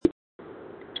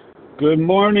Good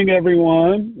morning,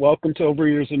 everyone. Welcome to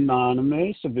Overeaters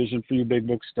Anonymous, a Vision for You Big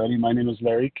Book study. My name is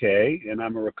Larry Kay, and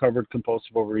I'm a recovered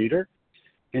compulsive overeater.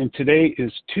 And today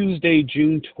is Tuesday,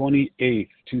 June 28th,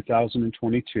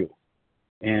 2022.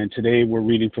 And today we're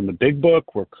reading from the Big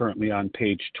Book. We're currently on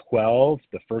page 12,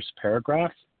 the first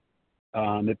paragraph.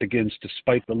 It begins,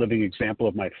 despite the living example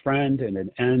of my friend, and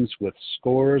it ends with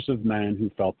scores of men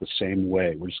who felt the same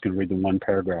way. We're just going to read the one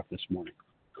paragraph this morning.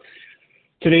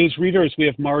 Today's readers, we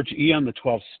have Marge E. on the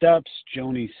 12 steps,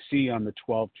 Joni C. on the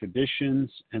 12 traditions,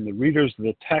 and the readers of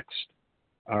the text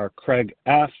are Craig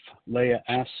F., Leah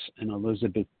S., and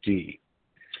Elizabeth D.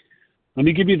 Let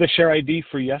me give you the share ID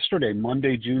for yesterday,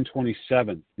 Monday, June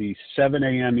 27th, the 7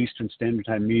 a.m. Eastern Standard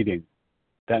Time meeting.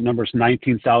 That number is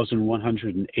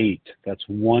 19,108. That's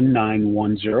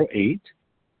 19108.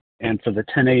 And for the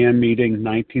 10 a.m. meeting,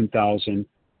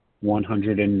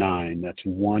 19,109. That's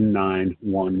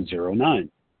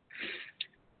 19109.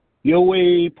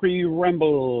 Yoe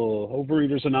Preamble.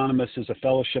 Overeaters Anonymous is a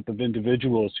fellowship of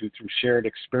individuals who, through shared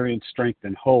experience, strength,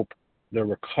 and hope, they're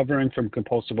recovering from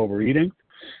compulsive overeating.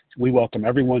 We welcome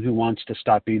everyone who wants to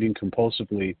stop eating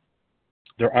compulsively.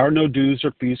 There are no dues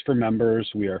or fees for members.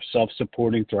 We are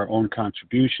self-supporting through our own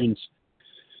contributions.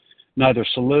 Neither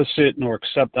solicit nor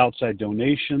accept outside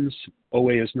donations.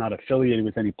 OA is not affiliated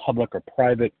with any public or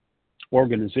private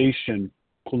organization,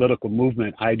 political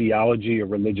movement, ideology, or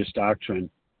religious doctrine.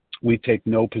 We take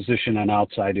no position on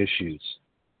outside issues.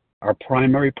 Our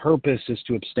primary purpose is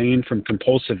to abstain from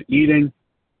compulsive eating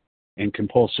and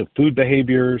compulsive food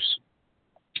behaviors,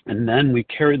 and then we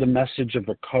carry the message of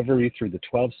recovery through the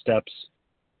 12 steps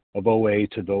of OA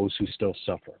to those who still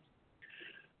suffer.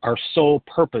 Our sole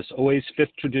purpose, OA's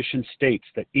fifth tradition, states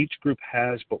that each group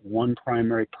has but one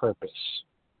primary purpose: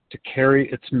 to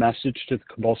carry its message to the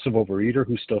compulsive overeater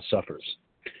who still suffers.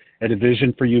 At a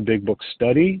Vision for You Big Book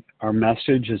study, our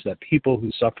message is that people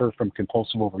who suffer from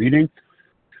compulsive overeating,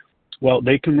 well,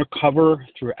 they can recover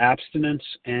through abstinence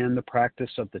and the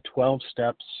practice of the 12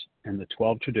 steps and the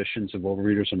 12 traditions of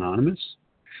Overeaters Anonymous.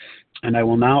 And I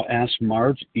will now ask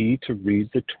Marge E. to read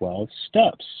the 12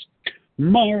 steps.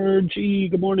 Marge E.,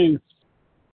 good morning.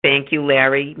 Thank you,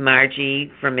 Larry. Marge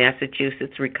E. from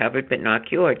Massachusetts, recovered but not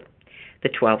cured. The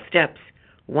 12 steps.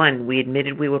 1. We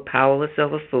admitted we were powerless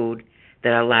over food,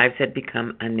 that our lives had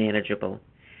become unmanageable.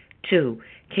 2.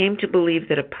 Came to believe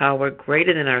that a power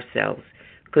greater than ourselves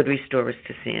could restore us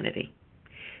to sanity.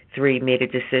 3. Made a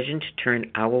decision to turn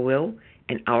our will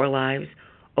and our lives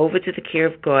over to the care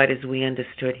of God as we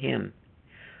understood Him.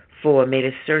 4. Made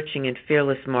a searching and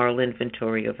fearless moral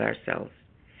inventory of ourselves.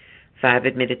 5.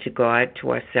 Admitted to God,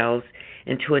 to ourselves,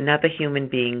 and to another human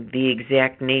being the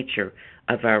exact nature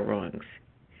of our wrongs.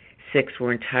 6.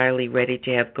 Were entirely ready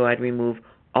to have God remove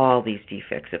all these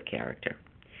defects of character.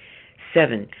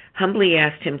 7. Humbly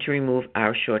asked Him to remove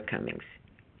our shortcomings.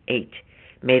 8.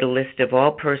 Made a list of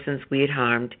all persons we had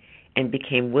harmed and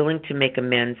became willing to make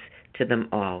amends to them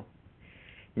all.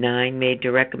 9. Made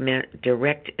direct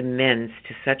amends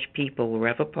to such people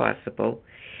wherever possible,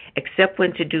 except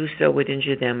when to do so would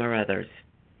injure them or others.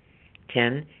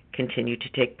 10. Continued to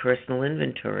take personal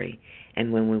inventory,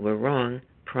 and when we were wrong,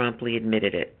 promptly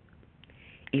admitted it.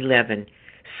 11.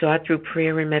 Sought through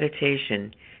prayer and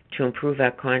meditation to improve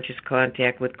our conscious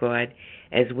contact with God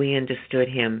as we understood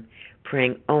Him,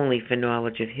 praying only for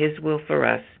knowledge of His will for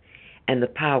us and the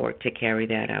power to carry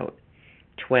that out.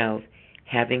 12.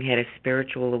 Having had a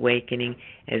spiritual awakening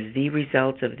as the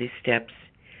result of these steps,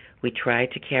 we try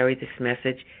to carry this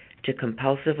message to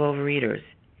compulsive overeaters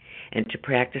and to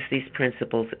practice these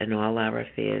principles in all our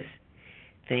affairs.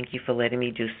 Thank you for letting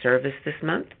me do service this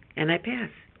month, and I pass.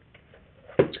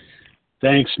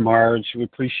 Thanks, Marge. We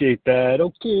appreciate that.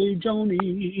 Okay,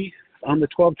 Joni, on the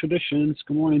 12 traditions.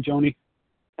 Good morning, Joni.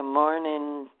 Good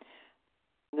morning.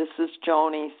 This is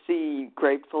Joni C.,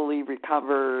 gratefully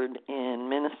recovered in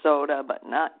Minnesota but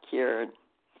not cured.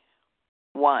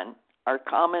 1. Our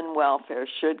common welfare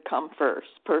should come first.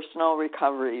 Personal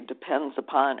recovery depends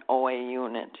upon OA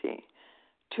unity.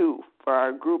 2. For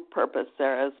our group purpose,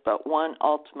 there is but one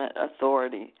ultimate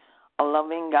authority, a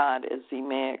loving God as He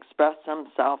may express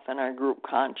Himself in our group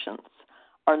conscience.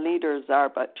 Our leaders are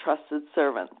but trusted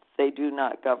servants. They do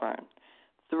not govern.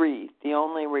 3. The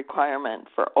only requirement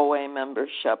for OA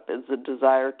membership is a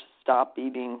desire to stop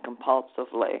eating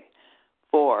compulsively.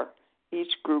 4.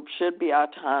 Each group should be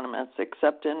autonomous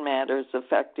except in matters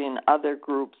affecting other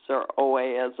groups or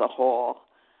OA as a whole.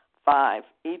 5.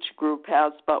 Each group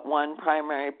has but one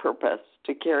primary purpose,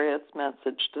 to carry its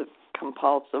message to the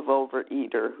compulsive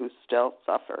overeater who still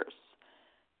suffers.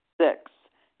 6.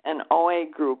 An OA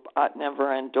group ought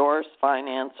never endorse,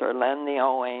 finance, or lend the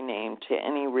OA name to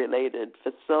any related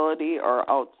facility or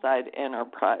outside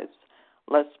enterprise,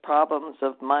 lest problems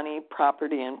of money,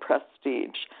 property, and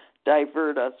prestige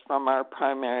divert us from our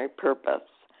primary purpose.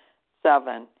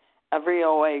 7. Every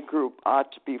OA group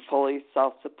ought to be fully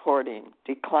self-supporting,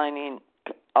 declining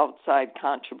outside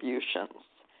contributions.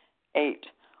 8.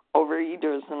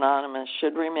 Overeaters Anonymous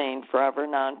should remain forever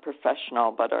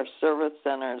non-professional, but our service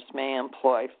centers may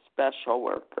employ special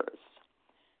workers.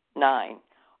 9.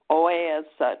 OA as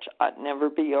such ought never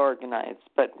be organized,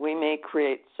 but we may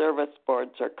create service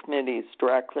boards or committees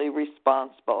directly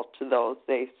responsible to those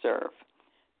they serve.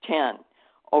 10.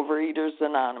 Overeaters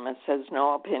Anonymous has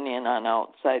no opinion on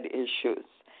outside issues.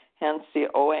 Hence, the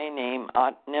OA name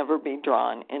ought never be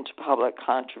drawn into public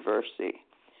controversy.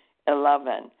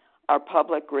 11. Our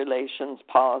public relations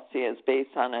policy is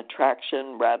based on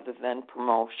attraction rather than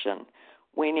promotion.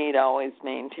 We need always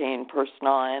maintain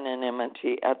personal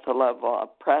anonymity at the level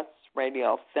of press,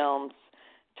 radio, films,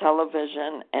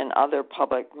 television, and other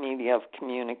public media of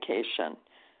communication.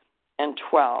 And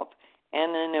 12.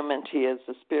 Anonymity is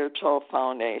the spiritual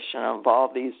foundation of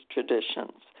all these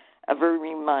traditions, ever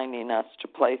reminding us to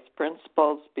place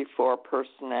principles before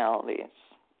personalities.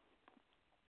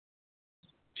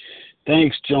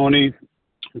 Thanks, Joni.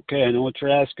 Okay, I know what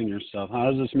you're asking yourself.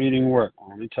 How does this meeting work?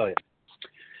 Well, let me tell you.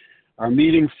 Our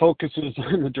meeting focuses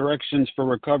on the directions for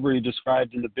recovery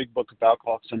described in the Big Book of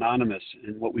Alcoholics Anonymous.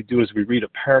 And what we do is we read a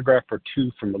paragraph or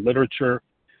two from the literature.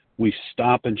 We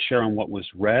stop and share on what was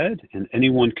read, and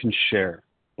anyone can share.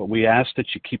 But we ask that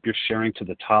you keep your sharing to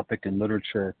the topic and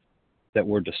literature that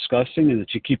we're discussing, and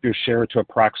that you keep your share to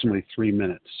approximately 3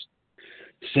 minutes.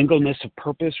 Singleness of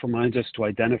purpose reminds us to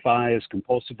identify as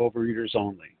compulsive overeaters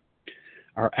only.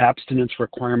 Our abstinence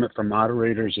requirement for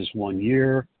moderators is 1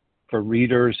 year. For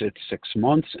readers, it's 6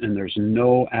 months, and there's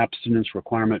no abstinence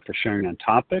requirement for sharing on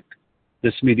topic.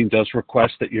 This meeting does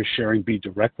request that your sharing be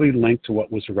directly linked to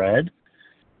what was read,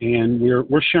 and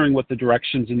we're sharing what the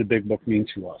directions in the Big Book mean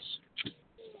to us.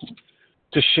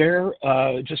 To share,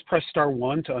 just press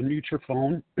 *1 to unmute your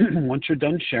phone. Once you're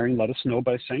done sharing, let us know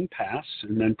by saying pass,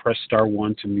 and then press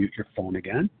 *1 to mute your phone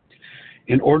again.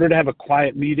 In order to have a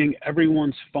quiet meeting,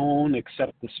 everyone's phone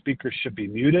except the speaker should be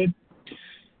muted.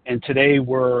 And today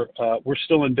we're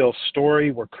still in Bill's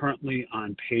story. We're currently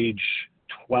on page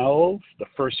 12, the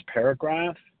first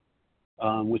paragraph,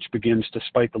 which begins,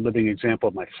 despite the living example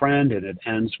of my friend, and it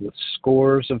ends with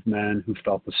scores of men who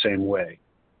felt the same way.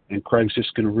 And Craig's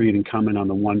just going to read and comment on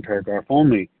the one paragraph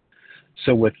only.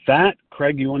 So with that,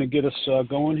 Craig, you want to get us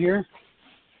going here?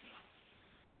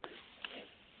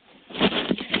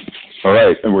 All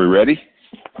right, and we're ready?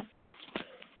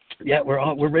 Yeah,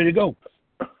 we're ready to go.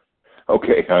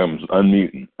 Okay, I'm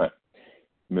unmuting. I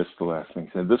missed the last thing.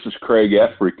 So this is Craig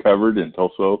F., recovered in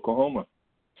Tulsa, Oklahoma.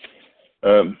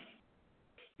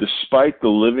 Despite the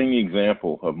living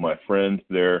example of my friend,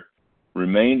 there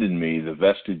remained in me the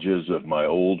vestiges of my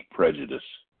old prejudice.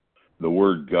 The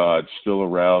word God still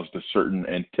aroused a certain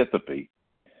antipathy.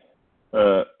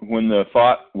 When the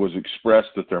thought was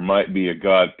expressed that there might be a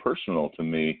God personal to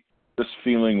me, this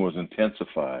feeling was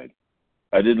intensified.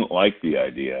 I didn't like the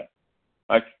idea.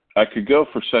 I could go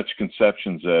for such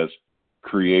conceptions as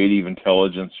creative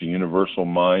intelligence, a universal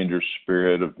mind or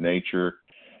spirit of nature,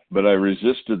 but I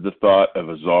resisted the thought of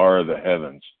a czar of the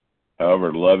heavens,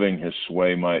 however loving his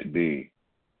sway might be.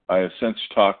 I have since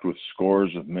talked with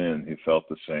scores of men who felt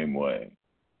the same way.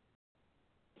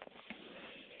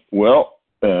 Well,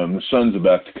 the sun's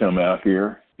about to come out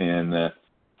here, and the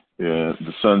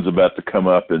sun's about to come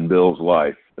up in Bill's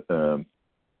life.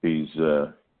 He's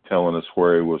telling us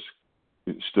where he was,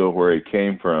 still where he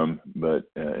came from, but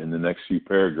in the next few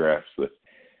paragraphs, the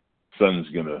sun's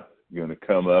gonna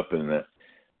come up,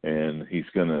 and he's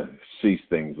gonna see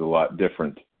things a lot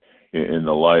different in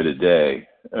the light of day.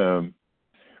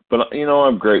 But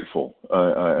I'm grateful.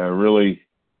 I really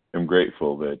am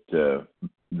grateful that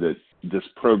this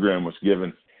program was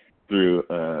given through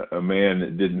a man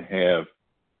that didn't have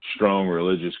strong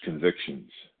religious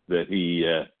convictions. That he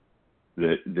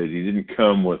didn't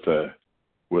come with a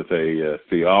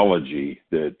theology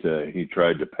that he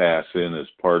tried to pass in as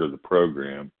part of the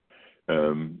program.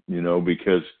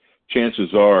 Because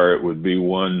chances are it would be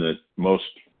one that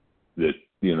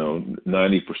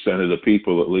 90% of the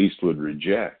people at least would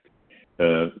reject.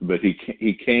 But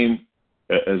he came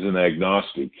as an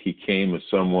agnostic. He came as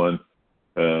someone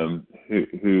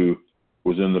who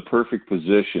was in the perfect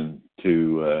position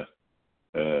to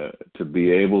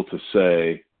be able to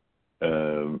say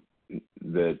that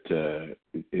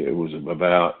it was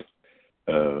about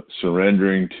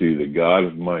surrendering to the God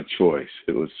of my choice.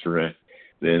 It was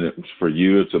then for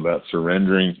you, it's about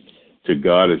surrendering to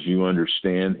God as you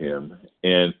understand Him,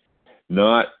 and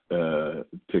not to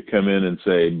come in and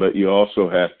say, but you also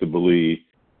have to believe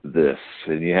this,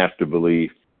 and you have to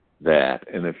believe that.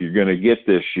 And if you're going to get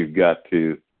this, you've got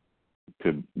to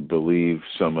believe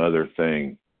some other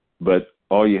thing. But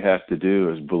all you have to do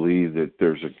is believe that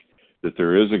there is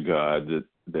a God,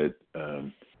 that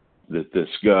this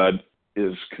God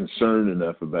is concerned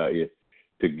enough about you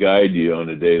to guide you on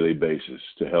a daily basis,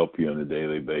 to help you on a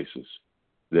daily basis.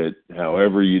 That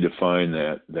however you define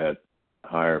that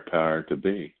higher power to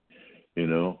be,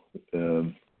 that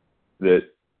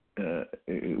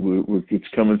it's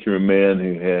coming through a man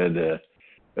who had,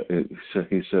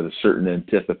 he said, a certain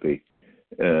antipathy,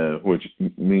 which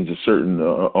means a certain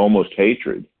almost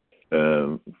hatred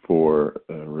for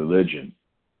religion,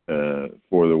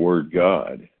 for the word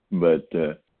God. But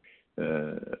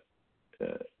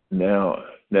now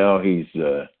he's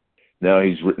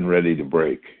written ready to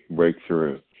break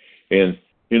through. And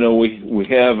we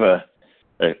have a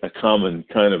common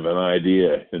kind of an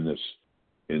idea in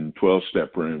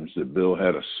 12-step rooms that Bill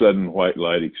had a sudden white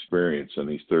light experience on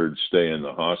his third stay in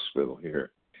the hospital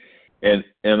here. And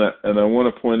I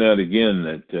want to point out again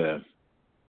that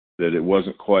it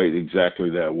wasn't quite exactly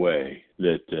that way.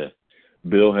 That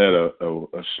Bill had a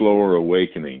slower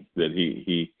awakening. That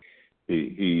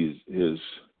his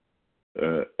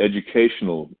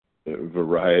educational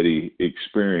variety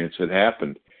experience had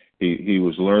happened. He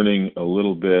was learning a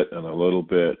little bit and a little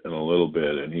bit and a little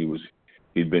bit, and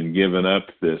he'd been given up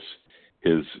his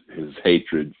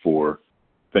hatred for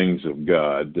things of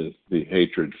God, the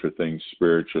hatred for things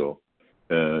spiritual.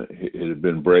 It had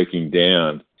been breaking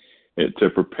down to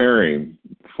prepare him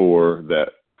for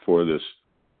this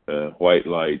white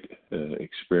light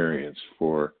experience,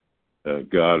 for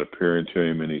God appearing to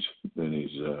him in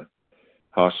his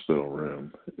hospital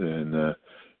room. And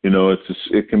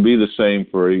it can be the same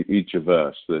for each of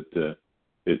us, that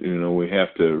we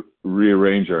have to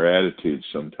rearrange our attitudes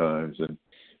sometimes and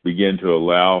begin to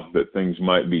allow that things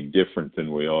might be different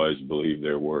than we always believed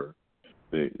they were.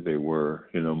 They were.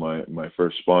 My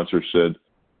first sponsor said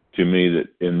to me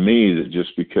that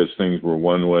just because things were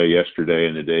one way yesterday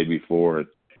and the day before and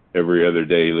every other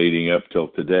day leading up till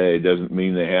today doesn't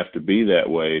mean they have to be that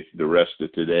way the rest of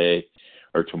today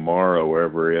or tomorrow or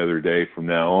every other day from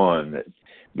now on. That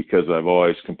because I've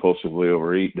always compulsively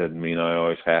overeat doesn't mean I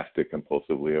always have to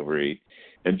compulsively overeat.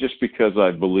 And just because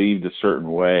I believed a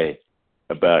certain way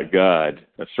about God,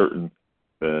 had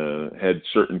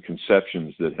certain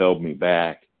conceptions that held me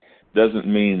back, doesn't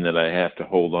mean that I have to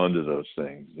hold on to those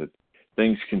things. That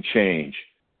things can change.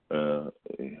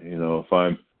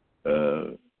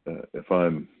 If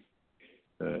I'm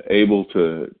able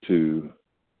to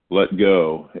let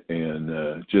go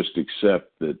and just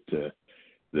accept that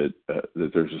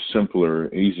there's a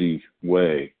simpler, easy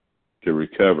way to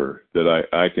recover, that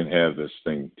I can have this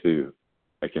thing too.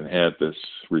 I can have this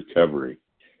recovery.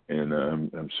 And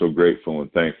I'm so grateful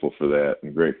and thankful for that,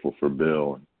 and grateful for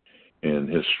Bill and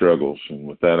his struggles. And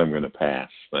with that, I'm going to pass.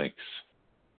 Thanks.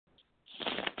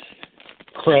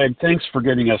 Craig, thanks for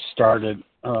getting us started.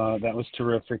 That was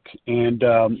terrific. And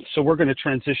so we're going to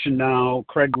transition now.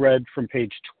 Craig read from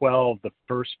page 12, the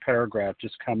first paragraph,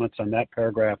 just comments on that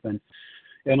paragraph. And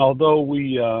although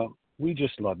we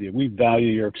just love you, we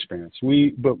value your experience.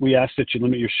 But we ask that you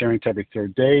limit your sharing to every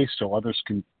third day so others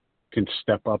can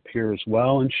step up here as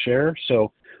well and share.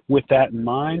 So with that in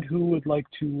mind, who would like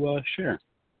to share?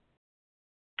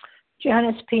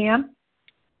 Janice PM.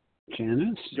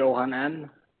 Janice. Johan N.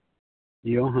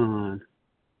 Johan.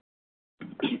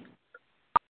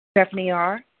 Stephanie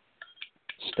R.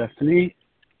 Stephanie.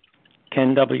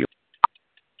 Ken W.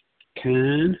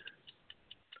 Ken.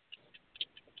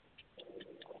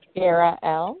 Dara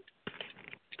L.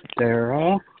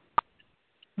 Dara.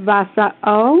 Vasa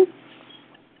O.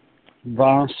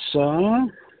 Vasa.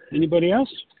 Anybody else?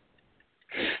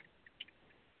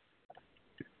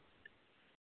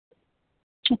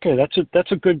 Okay,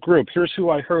 that's a good group. Here's who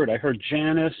I heard. I heard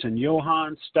Janice and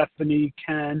Johan, Stephanie,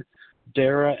 Ken,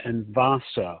 Dara, and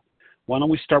Vasa. Why don't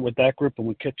we start with that group and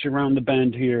we'll catch you around the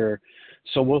bend here.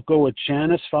 So we'll go with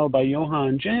Janice followed by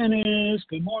Johan. Janice,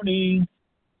 good morning.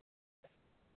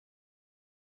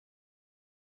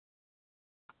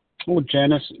 Oh,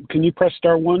 Janice, can you press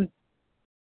star one?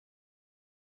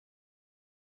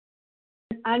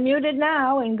 Unmuted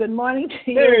now, and good morning to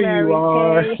you, There Mary you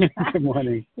are. Kay. Good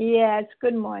morning. Yes,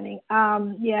 good morning.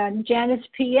 Janice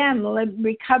PM,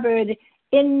 recovered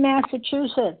in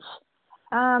Massachusetts.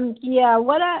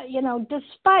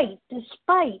 Despite,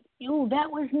 that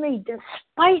was me,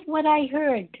 despite what I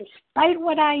heard, despite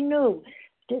what I knew,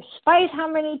 despite how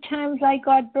many times I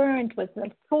got burned with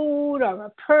a food or a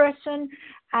person,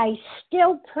 I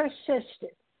still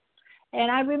persisted. And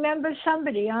I remember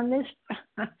somebody on this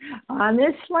on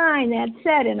this line that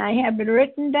said, and I have it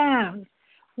written down,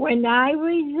 when I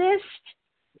resist,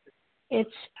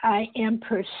 I am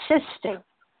persisting.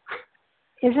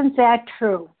 Isn't that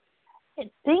true?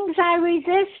 Things I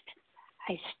resist,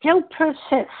 I still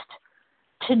persist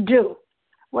to do.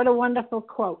 What a wonderful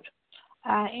quote.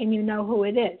 And you know who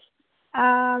it is.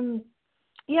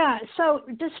 So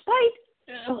despite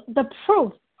the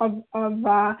proof of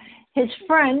his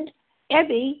friend,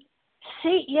 Ebby,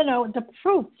 the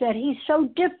proof that he's so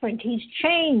different, he's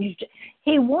changed.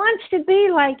 He wants to be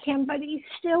like him, but he's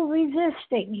still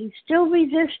resisting. He's still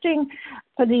resisting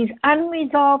for these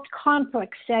unresolved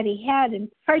conflicts that he had and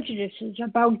prejudices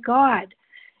about God.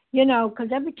 Because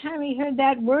every time he heard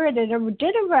that word, it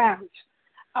did arouse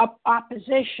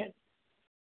opposition.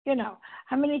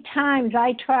 How many times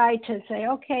I try to say,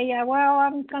 okay, yeah, well,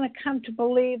 I'm going to come to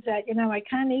believe that, I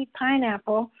can't eat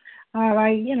pineapple, or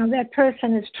that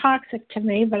person is toxic to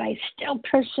me, but I still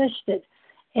persisted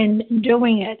in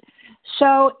doing it.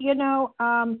 So,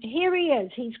 here he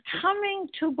is. He's coming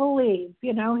to believe.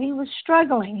 He was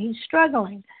struggling. He's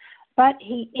struggling. But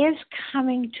he is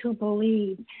coming to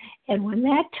believe. And when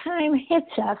that time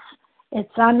hits us,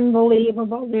 it's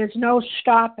unbelievable. There's no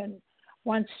stopping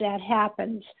once that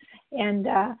happens. And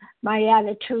my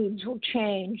attitudes will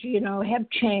change, have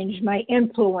changed, my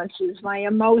influences, my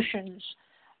emotions.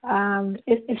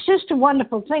 It's just a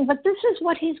wonderful thing. But this is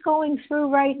what he's going through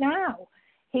right now.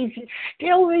 He's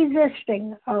still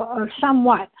resisting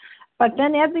somewhat. But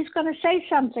then Ebby's going to say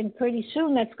something pretty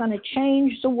soon that's going to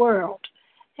change the world.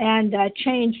 And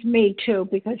changed me too,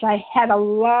 because I had a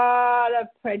lot of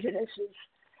prejudices.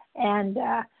 And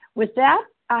with that,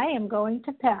 I am going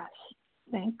to pass.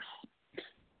 Thanks.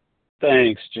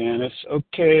 Thanks, Janice.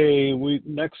 Okay,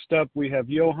 next up we have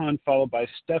Johan, followed by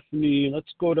Stephanie.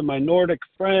 Let's go to my Nordic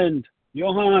friend,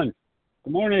 Johan.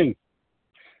 Good morning.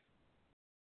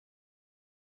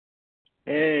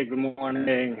 Hey, good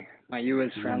morning. My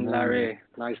U.S. friend Larry.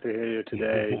 Nice to hear you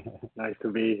today. Nice to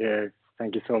be here.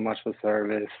 Thank you so much for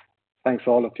service. Thanks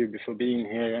all of you for being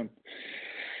here and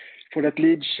for that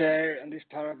lead share in this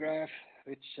paragraph,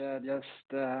 which just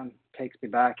takes me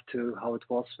back to how it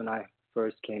was when I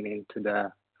first came into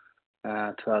the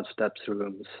 12 steps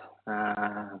rooms.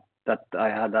 That I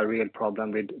had a real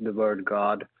problem with the word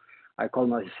God. I call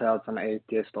myself an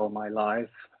atheist all my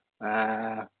life,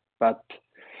 but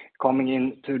coming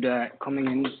into the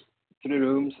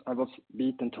rooms, I was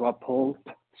beaten to a pulp.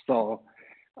 So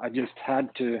I just I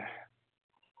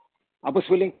was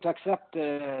willing to accept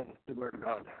the word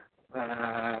God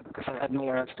because I had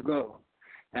nowhere else to go.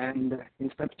 And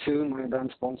in step 2, my then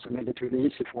sponsor made it really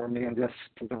easy for me, and just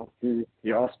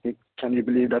he asked me, "Can you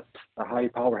believe that a high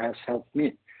power has helped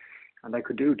me?" And I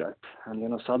could do that.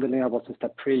 And suddenly I was in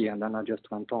step 3, and then I just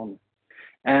went on.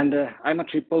 And I'm a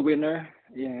triple winner.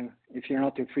 If you're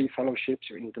not in 3 fellowships,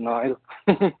 you're in denial.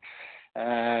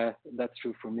 That's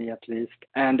true for me at least.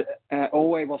 And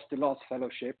OA was the last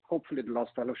fellowship, hopefully the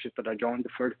last fellowship that I joined, the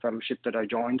 3rd fellowship that I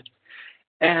joined.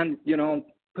 And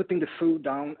putting the food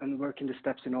down and working the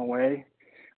steps in OA,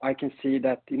 I can see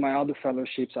that in my other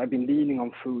fellowships I've been leaning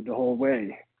on food the whole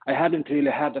way. I hadn't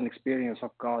really had an experience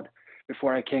of God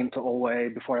before I came to OA,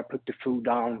 before I put the food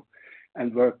down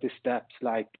and worked the steps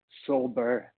like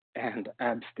sober and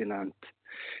abstinent.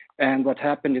 And what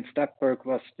happened in step work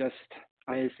was just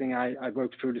amazing. I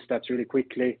worked through the steps really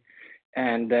quickly,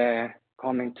 and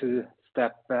coming to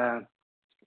step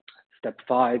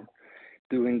 5,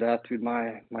 doing that with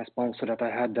my sponsor that I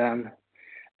had then,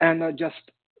 and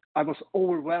I was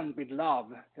overwhelmed with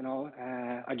love.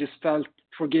 I just felt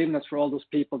forgiveness for all those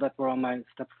people that were on my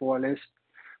step 4 list,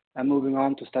 and moving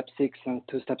on to step 6 and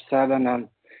to step 7 and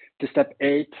to step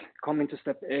 8. Coming to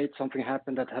step 8, something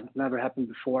happened that had never happened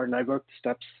before, and I worked the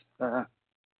steps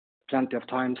plenty of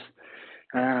times.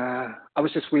 I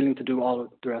was just willing to do all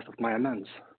the rest of my amends.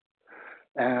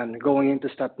 And going into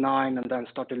step 9, and then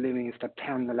started living in step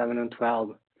 10, 11, and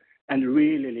 12, and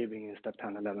really living in step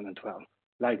 10, 11, and 12,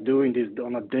 like doing this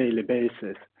on a daily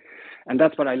basis. And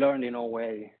that's what I learned in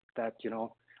OA, that,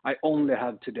 I only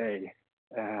have today.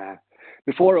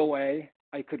 Before OA,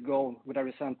 I could go with a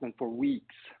resentment for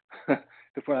weeks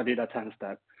before I did a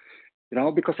 10-step,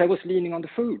 because I was leaning on the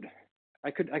food.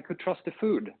 I could trust the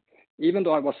food. Even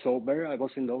though I was sober, I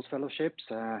was in those fellowships.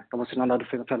 I was in another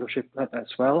fellowship as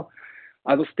well.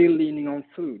 I was still leaning on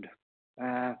food.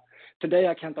 Today,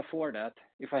 I can't afford that.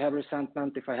 If I have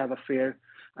resentment, if I have a fear,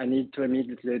 I need to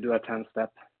immediately do a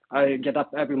 10-step. I get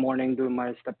up every morning, do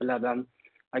my step 11,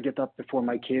 I get up before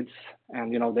my kids,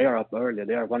 and they are up early.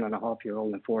 They are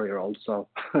 1.5-year-old and 4-year-old, so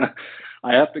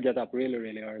I have to get up really,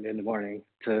 really early in the morning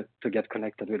to get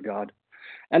connected with God.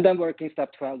 And then working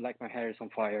step 12, like my hair is on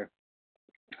fire,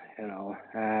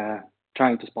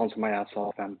 trying to sponsor my ass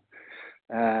off, and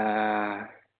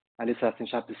it says in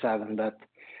chapter 7 that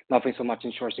nothing so much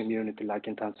ensures immunity like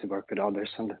intensive work with others,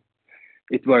 and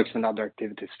it works when other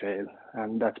activities fail,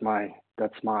 and that's my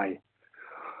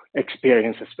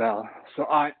experience as well. So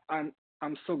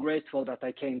I'm so grateful that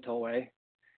I came to OA,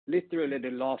 literally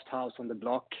the last house on the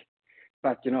block,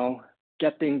 but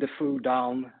getting the food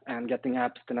down and getting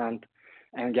abstinent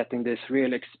and getting this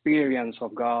real experience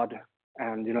of God,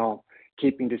 and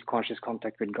keeping this conscious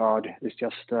contact with God is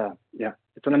just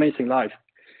it's an amazing life.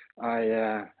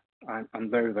 I'm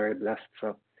very, very blessed.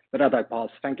 So with that I pause.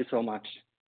 Thank you so much.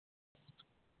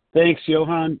 Thanks,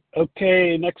 Johan.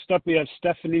 Okay, next up we have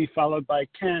Stephanie, followed by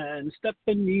Ken.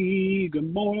 Stephanie,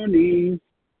 good morning.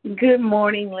 Good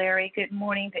morning, Larry. Good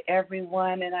morning to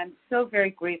everyone. And I'm so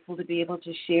very grateful to be able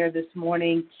to share this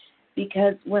morning,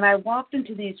 because when I walked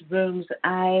into these rooms,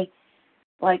 I,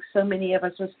 like so many of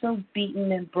us, was so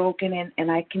beaten and broken,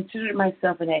 and I considered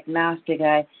myself an agnostic.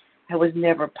 I was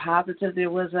never positive there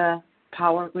was a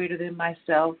power greater than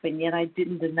myself, and yet I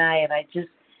didn't deny it. I just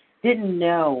didn't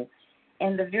know.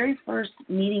 And the very first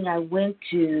meeting I went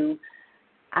to,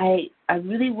 I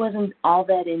really wasn't all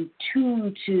that in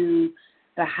tune to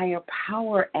the higher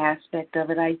power aspect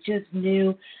of it. I just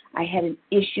knew I had an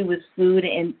issue with food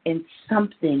and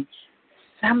something.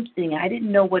 I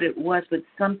didn't know what it was, but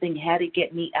something had to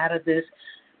get me out of this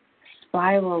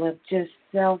spiral of just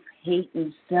self-hate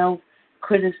and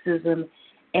self-criticism.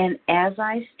 And as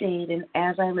I stayed and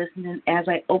as I listened and as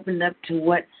I opened up to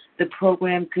what the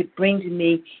program could bring to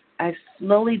me, I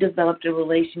slowly developed a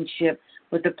relationship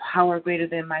with the power greater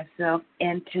than myself.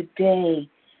 And today,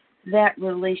 that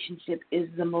relationship is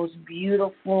the most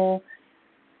beautiful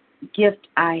gift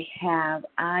I have.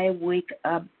 I wake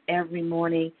up every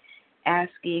morning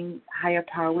asking higher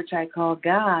power, which I call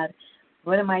God,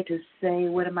 what am I to say?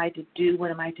 What am I to do?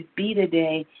 What am I to be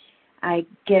today? I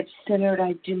get centered.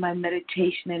 I do my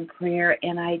meditation and prayer,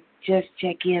 and I just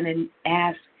check in and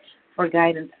ask for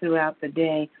guidance throughout the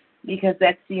day, because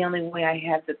that's the only way I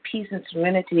have the peace and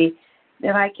serenity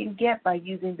that I can get by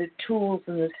using the tools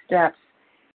and the steps.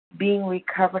 Being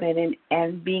recovered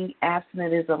and being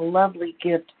abstinent is a lovely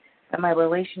gift, and my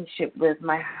relationship with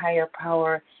my higher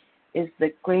power is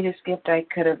the greatest gift I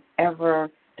could have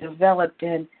ever developed.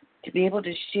 And to be able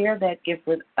to share that gift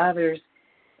with others,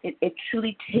 it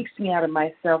truly takes me out of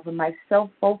myself, and my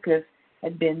self-focus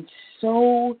had been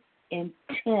so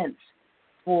intense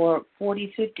for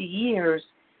 40, 50 years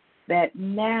that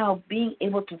now being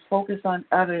able to focus on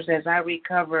others as I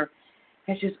recover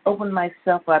has just opened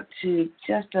myself up to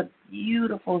just a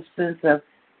beautiful sense of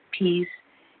peace.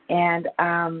 And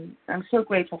I'm so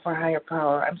grateful for higher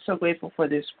power. I'm so grateful for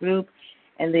this group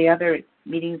and the other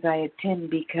meetings I attend,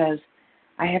 because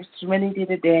I have serenity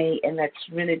today, and that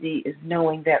serenity is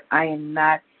knowing that I am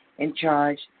not in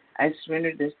charge. I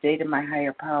surrender this day to my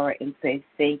higher power and say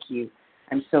thank you.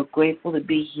 I'm so grateful to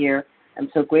be here. I'm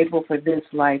so grateful for this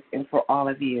life and for all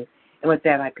of you. And with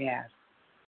that, I pass.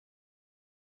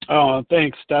 Oh,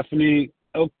 thanks, Stephanie.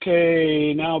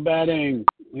 Okay, now batting.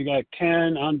 We got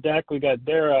Ken on deck. We got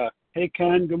Dara. Hey,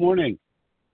 Ken, good morning.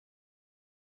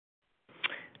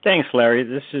 Thanks, Larry.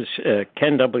 This is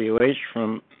Ken W.H.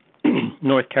 from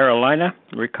North Carolina,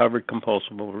 recovered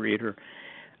compulsive overeater.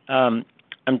 I'm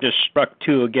just struck,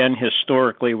 too, again,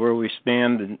 historically, where we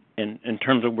stand in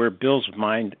terms of where Bill's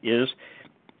mind is.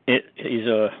 He's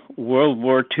a World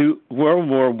War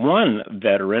I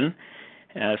veteran,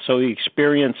 so he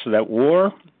experienced that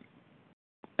war,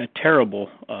 a terrible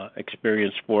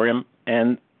experience for him,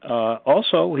 and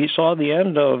also he saw the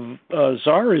end of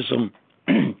Tsarism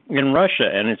in Russia,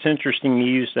 and it's interesting you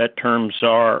use that term,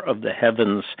 Tsar of the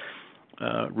heavens,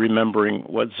 remembering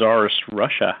what Tsarist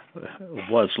Russia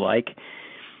was like.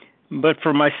 But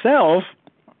for myself,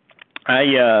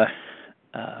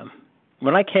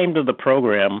 when I came to the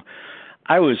program,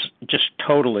 I was just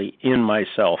totally in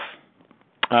myself.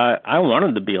 I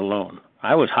wanted to be alone.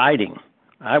 I was hiding.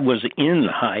 I was in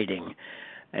hiding.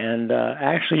 And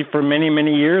actually, for many,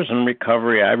 many years in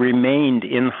recovery, I remained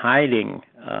in hiding.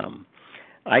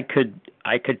 I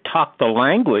could talk the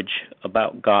language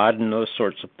about God and those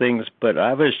sorts of things, but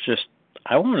I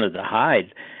wanted to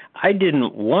hide. I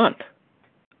didn't want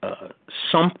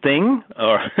something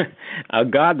or a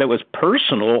God that was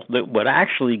personal that would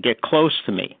actually get close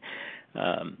to me.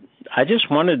 I just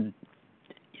wanted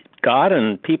God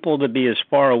and people to be as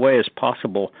far away as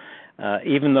possible,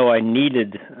 even though I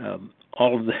needed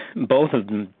both of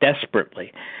them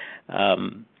desperately.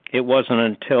 It wasn't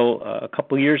until a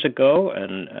couple years ago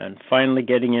and finally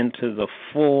getting into the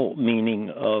full meaning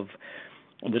of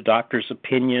the doctor's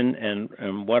opinion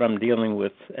and what I'm dealing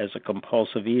with as a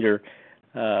compulsive eater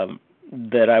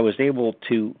that I was able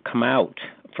to come out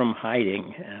from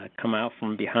hiding, come out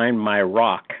from behind my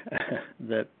rock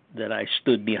that I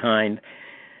stood behind.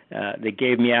 That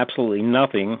gave me absolutely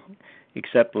nothing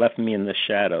except left me in the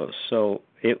shadows. So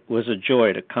it was a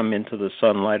joy to come into the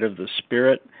sunlight of the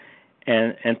Spirit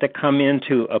and to come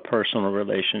into a personal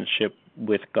relationship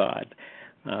with God.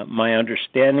 My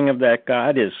understanding of that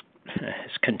God is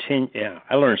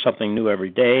I learn something new every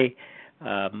day.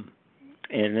 And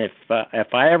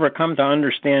if I ever come to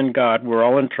understand God, we're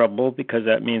all in trouble because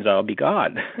that means I'll be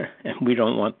God. And we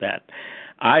don't want that.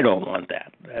 I don't want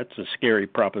that. That's a scary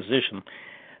proposition.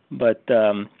 But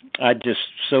I'm just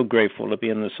so grateful to be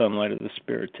in the sunlight of the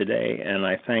Spirit today, and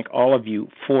I thank all of you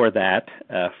for that,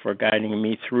 for guiding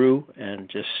me through and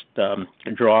just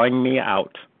drawing me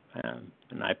out.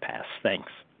 And I pass. Thanks.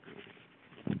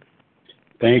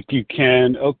 Thank you,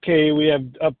 Ken. Okay, we have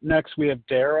up next, we have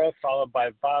Dara, followed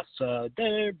by Vasa.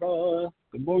 Dara,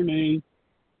 good morning.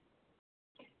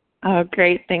 Oh,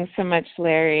 great. Thanks so much,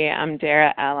 Larry. I'm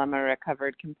Dara L. I'm a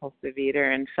recovered compulsive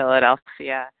eater in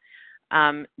Philadelphia.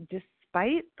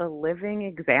 Despite the living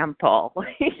example,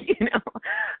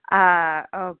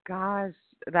 oh gosh,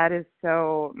 that is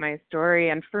so my story.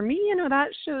 And for me, that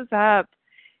shows up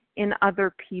in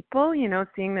other people,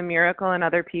 seeing the miracle in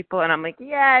other people. And I'm like,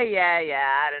 yeah,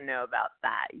 I don't know about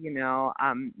that,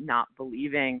 not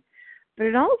believing. But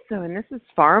it also, and this is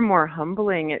far more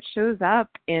humbling, it shows up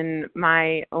in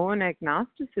my own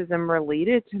agnosticism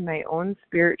related to my own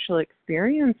spiritual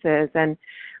experiences. And,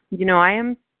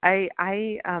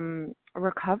 I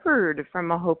recovered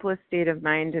from a hopeless state of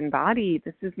mind and body.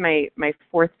 This is my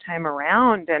fourth time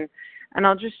around. And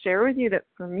I'll just share with you that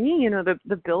for me,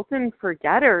 the built-in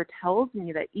forgetter tells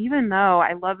me that even though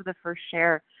I love the first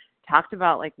share, talked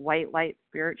about like white light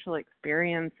spiritual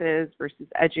experiences versus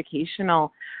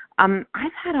educational,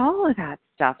 I've had all of that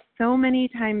stuff so many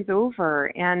times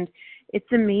over. And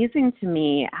it's amazing to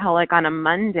me how like on a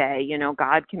Monday,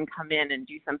 God can come in and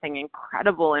do something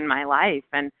incredible in my life.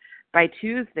 And by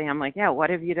Tuesday, I'm like, yeah, what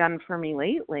have you done for me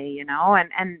lately? And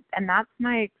that's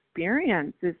my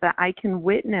experience, is that I can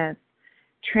witness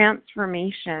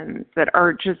transformations that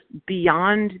are just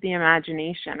beyond the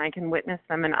imagination. I can witness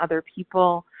them in other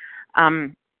people.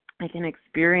 I can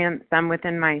experience them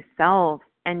within myself.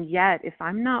 And yet, if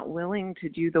I'm not willing to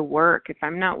do the work, if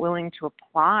I'm not willing to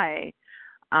apply,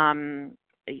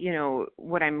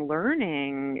 what I'm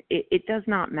learning, it does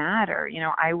not matter.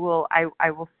 I will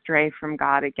stray from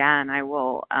God again. I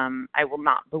will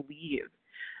not believe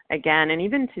again. And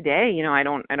even today, I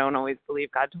don't always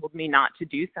believe. God told me not to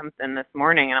do something this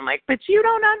morning, and I'm like, but you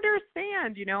don't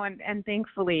understand, and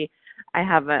thankfully I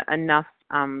have enough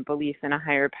belief in a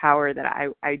higher power that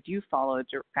I do follow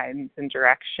guidance and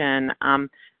direction.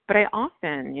 But I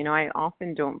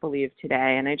often don't believe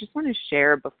today. And I just want to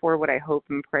share before what I hope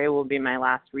and pray will be my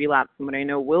last relapse and what I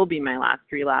know will be my last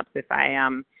relapse if I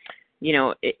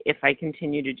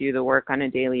continue to do the work on a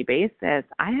daily basis.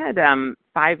 I had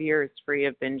 5 years free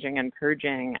of binging and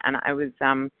purging, and I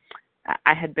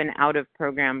had been out of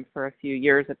program for a few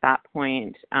years at that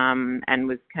point, and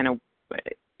was kind of,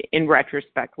 in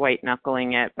retrospect, white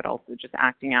knuckling it, but also just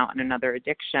acting out in another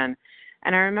addiction.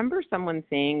 And I remember someone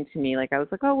saying to me, I was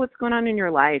like, oh, what's going on in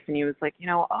your life? And he was like,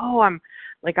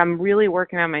 I'm really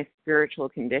working on my spiritual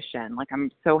condition. I'm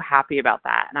so happy about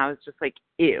that. And I was just like,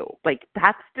 ew,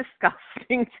 that's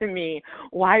disgusting to me.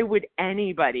 Why would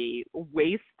anybody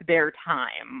waste their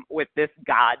time with this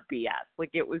God BS?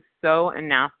 It was so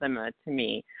anathema to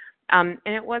me. And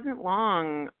it wasn't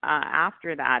long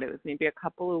after that, it was maybe a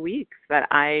couple of weeks, that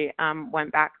I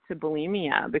went back to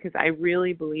bulimia, because I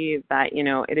really believe that,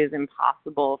 it is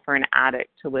impossible for an addict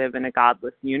to live in a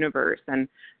godless universe. And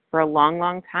for a long,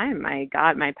 long time,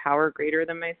 my power greater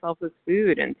than myself was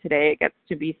food. And today it gets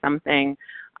to be something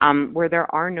where there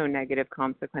are no negative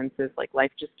consequences.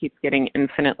 Life just keeps getting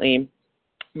infinitely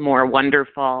more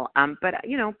wonderful. But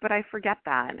I forget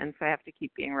that. And so I have to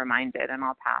keep being reminded, and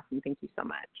I'll pass. And thank you so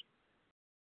much.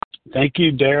 Thank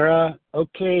you, Dara.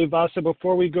 Okay, Vasa,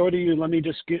 before we go to you, let me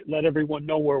just let everyone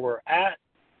know where we're at.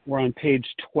 We're on page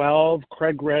 12.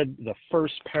 Craig read the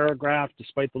first paragraph,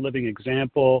 despite the living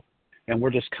example, and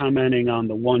we're just commenting on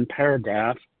the one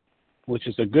paragraph, which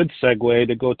is a good segue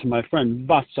to go to my friend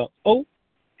Vasa. Oh,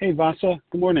 hey, Vasa.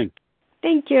 Good morning.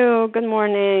 Thank you. Good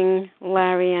morning,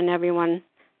 Larry and everyone.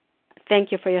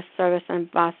 Thank you for your service. I'm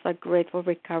Vasa, grateful,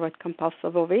 recovered,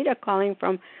 compulsive overeater, calling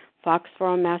from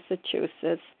Foxborough,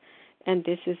 Massachusetts. And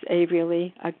this is a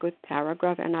really a good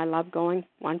paragraph, and I love going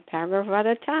one paragraph at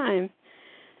a time.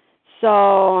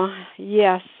 So,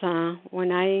 yes,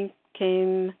 when I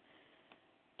came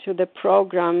to the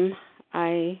program,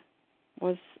 I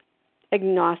was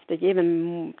agnostic,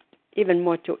 even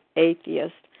more to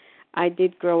atheist. I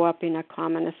did grow up in a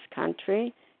communist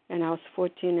country, and I was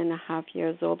 14 and a half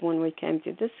years old when we came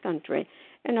to this country.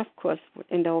 And, of course,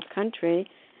 in the old country,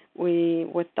 we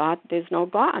were thought there's no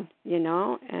God,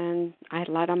 and I had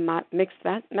a lot of mixed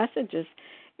messages.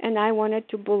 And I wanted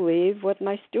to believe what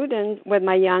my students, what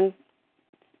my young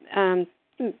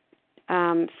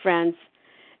friends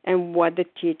and what the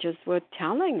teachers were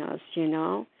telling us,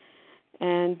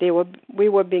 and we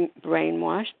were being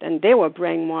brainwashed, and they were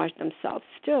brainwashed themselves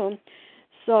too.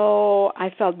 So I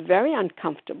felt very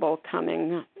uncomfortable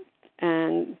coming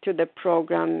and to the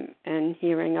program and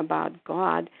hearing about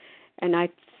God, and I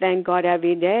thank God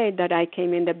every day that I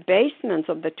came in the basements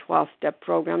of the 12-step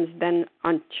programs, then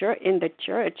in the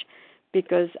church,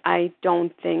 because I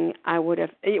don't think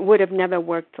it would have never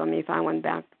worked for me if I went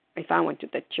to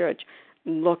the church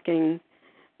looking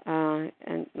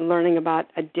and learning about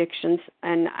addictions.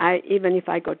 And even if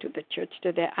I go to the church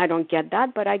today, I don't get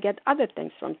that, but I get other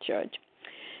things from church.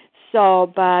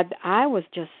 So, but I was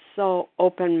just so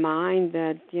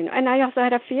open-minded, and I also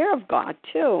had a fear of God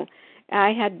too.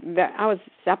 I was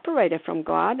separated from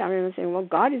God. I remember saying, well,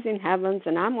 God is in heavens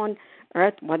and I'm on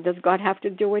earth. What does God have to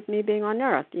do with me being on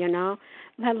earth? I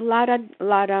had a lot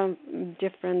of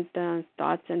different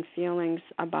thoughts and feelings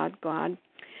about God.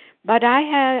 But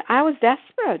I was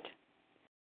desperate,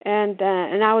 and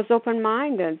I was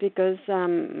open-minded because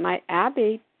my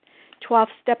Abby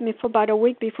 12-stepped me for about a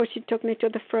week before she took me to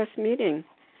the first meeting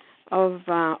of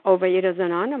Overeaters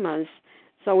Anonymous.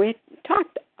 So we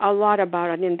talked a lot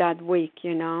about it in that week,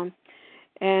 and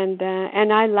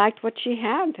I liked what she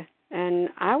had, and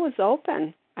I was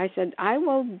open. I said, I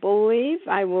will believe,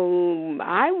 I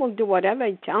will do whatever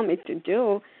you tell me to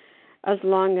do, as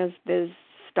long as there's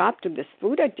stop to this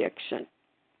food addiction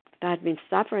that I've been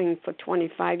suffering for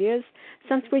 25 years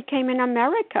since we came in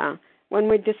America.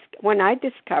 When I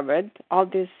discovered all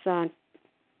these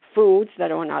foods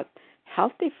that are not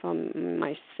healthy for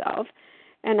myself.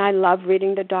 And I love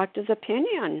reading the doctor's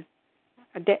opinion,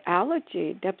 the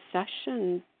allergy, the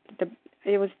obsession.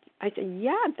 I said,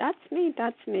 yeah, that's me.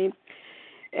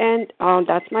 And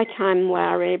that's my time,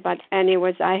 Larry. But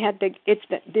anyways, I had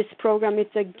this program.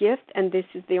 It's a gift, and this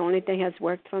is the only thing that has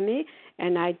worked for me.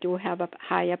 And I do have a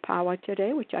higher power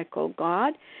today, which I call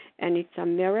God, and it's a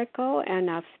miracle.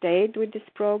 And I've stayed with this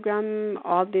program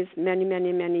all these many,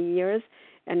 many, many years.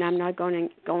 And I'm not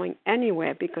going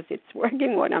anywhere because it's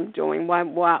working what I'm doing. Why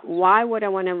would I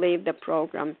want to leave the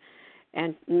program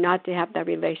and not to have the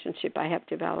relationship I have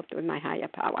developed with my higher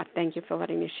power? Thank you for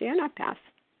letting me share, and I pass.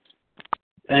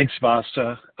 Thanks,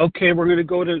 Vasa. Okay, we're going to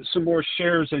go to some more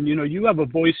shares. And, you have a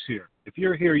voice here. If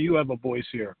you're here, you have a voice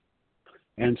here.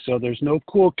 And so there's no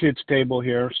cool kids table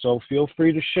here, so feel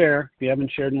free to share. If you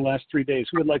haven't shared in the last 3 days,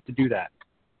 who would like to do that?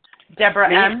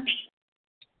 Deborah M.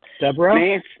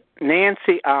 Deborah?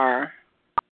 Nancy R.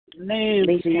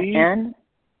 Nancy. Lisa N.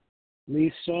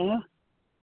 Lisa.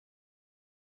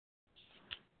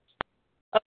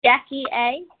 Jackie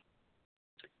A.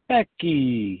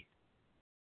 Becky.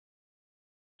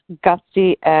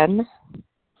 Gussie N.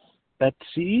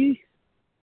 Betsy.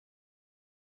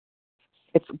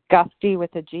 It's Gussie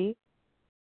with a G.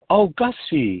 Oh,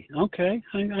 Gussie. Okay.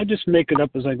 I just make it up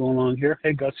as I go along here.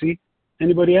 Hey, Gussie.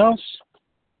 Anybody else?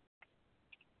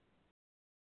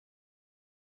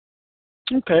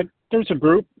 Okay. There's a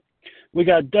group. We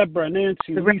got Deborah,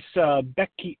 Nancy, Lisa,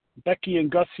 Becky, and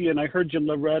Gussie, and I heard you,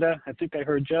 Loretta. I think I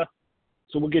heard you.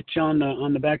 So we'll get you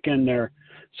on the back end there.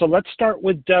 So let's start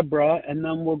with Deborah, and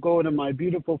then we'll go to my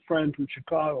beautiful friend from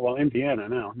Chicago, well, Indiana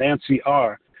now, Nancy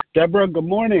R. Deborah, good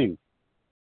morning.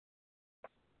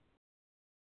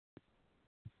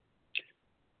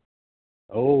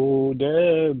 Oh,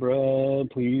 Deborah,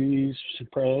 please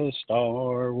press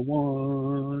star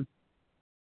 1.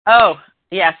 Oh,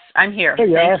 yes, I'm here. There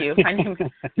you Thank are. you. My name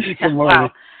Good morning.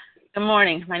 Wow. Good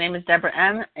morning. My name is Deborah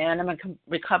M., and I'm a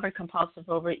recovered compulsive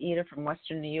overeater from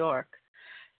Western New York.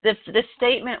 This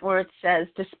statement where it says,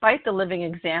 despite the living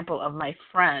example of my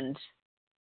friend,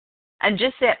 and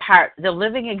just that part, the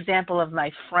living example of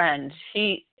my friend,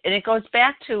 and it goes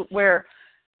back to where,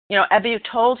 Ebby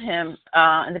told him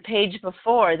on the page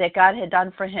before that God had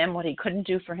done for him what he couldn't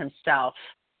do for himself.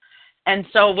 And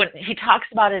so when he talks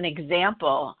about an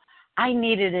example, I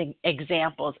needed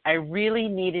examples. I really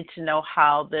needed to know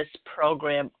how this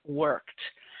program worked.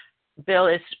 Bill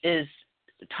is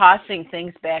tossing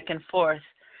things back and forth.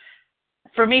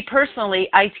 for me personally,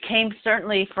 I came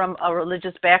certainly from a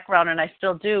religious background, and I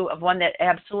still do, of one that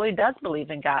absolutely does believe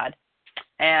in God.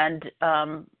 And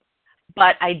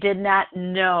but I did not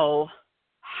know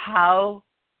how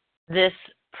this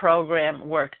program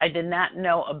worked. I did not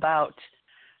know about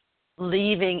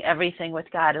leaving everything with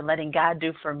God and letting God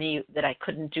do for me that I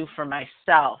couldn't do for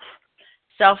myself.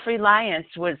 Self-reliance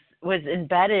was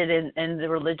embedded in the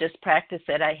religious practice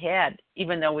that I had,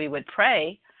 even though we would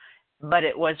pray, but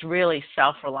it was really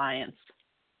self-reliance.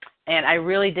 And I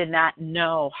really did not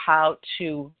know how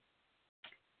to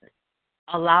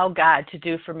allow God to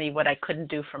do for me what I couldn't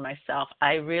do for myself.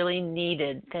 I really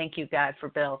needed, thank you, God, for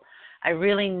Bill, I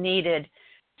really needed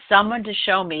someone to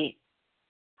show me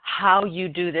how you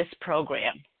do this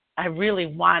program. I really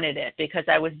wanted it because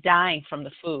I was dying from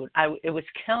the food. It was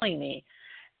killing me.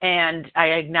 And I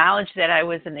acknowledged that I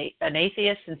was an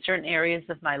atheist in certain areas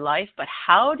of my life, but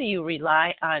how do you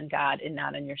rely on God and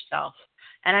not on yourself?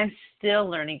 And I'm still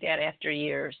learning that after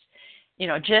years. You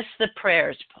know, just the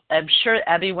prayers. I'm sure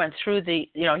Abby went through he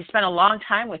spent a long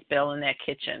time with Bill in that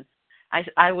kitchen. It's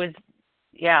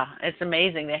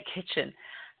amazing, that kitchen.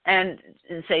 And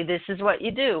say, this is what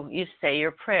you do. You say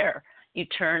your prayer. You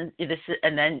turn this,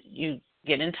 and then you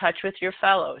get in touch with your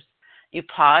fellows. You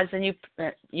pause and you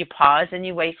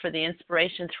wait for the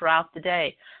inspiration throughout the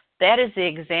day. That is the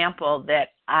example that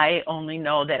I only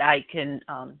know that I can.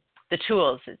 The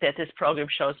tools that this program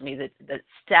shows me, the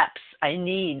steps I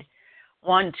need.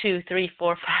 1, 2, 3,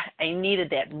 4, 5. I needed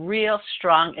that real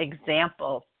strong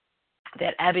example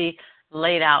that Abby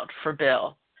laid out for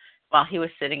Bill while he was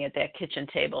sitting at that kitchen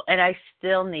table. And I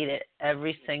still need it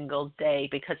every single day,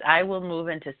 because I will move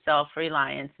into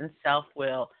self-reliance and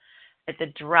self-will at the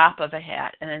drop of a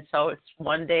hat. And then so it's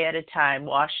one day at a time,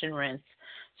 wash and rinse.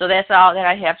 So that's all that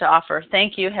I have to offer.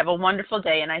 Thank you. Have a wonderful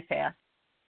day, and I pass.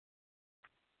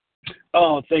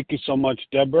 Oh, thank you so much,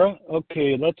 Deborah.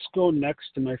 Okay, let's go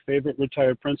next to my favorite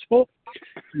retired principal,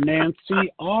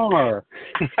 Nancy R.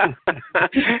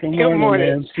 Good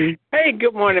morning, Nancy. Hey,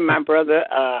 good morning, my brother.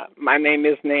 My name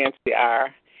is Nancy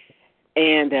R.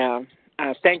 And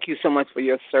thank you so much for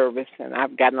your service. And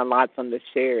I've gotten a lot from the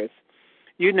shares.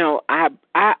 You know, I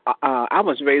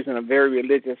was raised in a very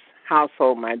religious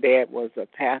household. My dad was a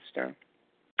pastor.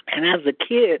 And as a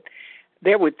kid,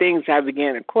 there were things I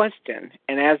began to question.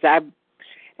 And as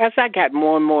I got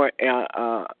more and more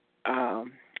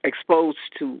exposed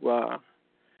to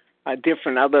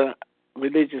different other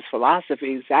religious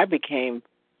philosophies, I became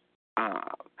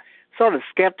sort of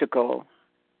skeptical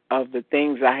of the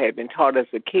things I had been taught as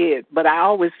a kid. But I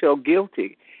always felt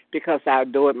guilty because I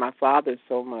adored my father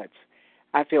so much.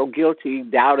 I felt guilty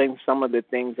doubting some of the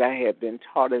things I had been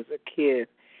taught as a kid.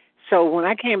 So when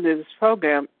I came to this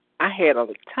program, I had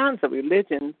tons of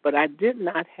religion, but I did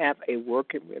not have a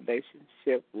working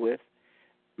relationship with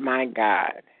my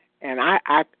God. And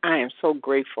I am so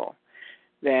grateful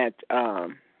that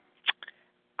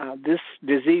this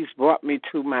disease brought me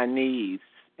to my knees.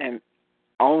 And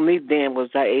only then was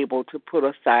I able to put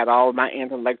aside all my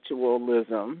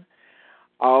intellectualism,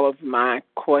 all of my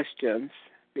questions,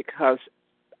 because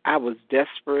I was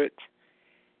desperate,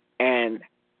 and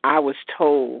I was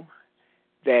told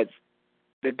that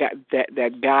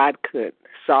God could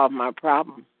solve my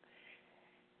problem.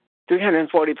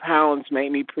 340 pounds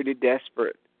made me pretty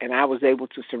desperate, and I was able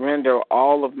to surrender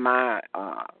all of my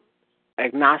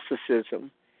agnosticism,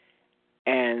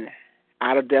 and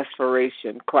out of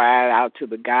desperation, cried out to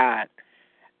the God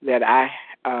that I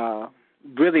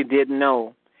really didn't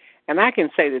know. And I can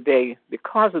say today,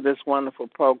 because of this wonderful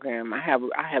program, I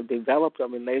have developed a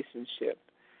relationship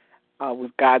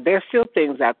with God. There's still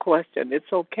things I question.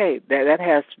 It's okay. That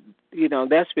has,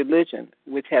 that's religion,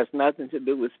 which has nothing to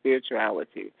do with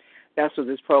spirituality. That's what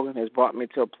this program has brought me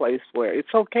to, a place where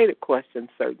it's okay to question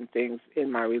certain things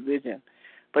in my religion,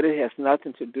 but it has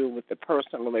nothing to do with the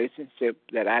personal relationship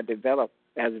that I developed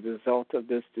as a result of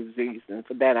this disease. And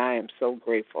for that, I am so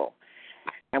grateful.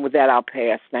 And with that, I'll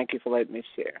pass. Thank you for letting me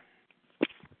share.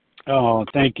 Oh,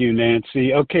 thank you,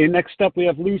 Nancy. Okay, next up we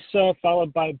have Lisa,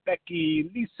 followed by Becky.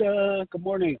 Lisa, good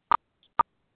morning.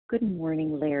 Good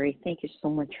morning, Larry. Thank you so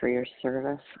much for your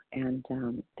service, and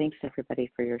thanks,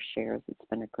 everybody, for your shares. It's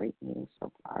been a great meeting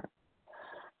so far.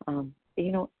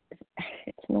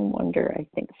 It's no wonder, I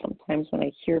think, sometimes when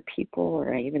I hear people,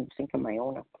 or I even think of my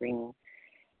own upbringing,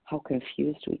 how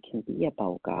confused we can be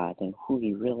about God and who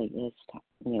he really is,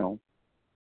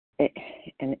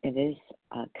 and it is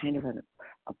kind of a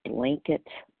blanket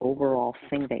overall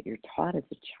thing that you're taught as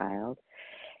a child.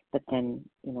 But then,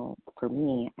 for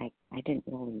me, I didn't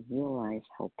really realize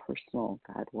how personal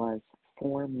God was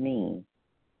for me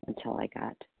until I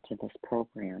got to this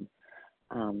program.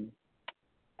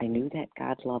 I knew that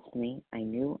God loved me. I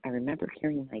remember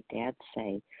hearing my dad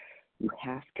say, you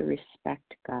have to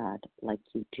respect God like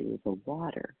you do the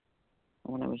water.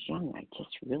 And when I was young, I just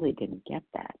really didn't get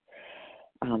that.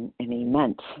 And he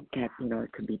meant that,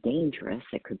 it could be dangerous,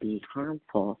 it could be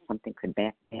harmful, something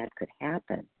bad could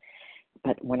happen.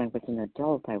 But when I was an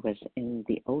adult, I was in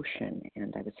the ocean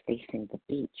and I was facing the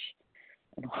beach.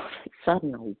 And all of a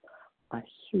sudden, a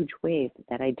huge wave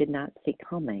that I did not see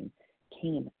coming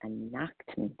came and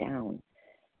knocked me down.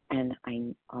 And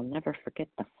I'll never forget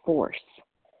the force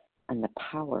and the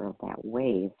power of that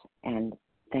wave. And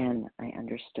then I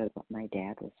understood what my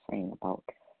dad was saying about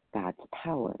God's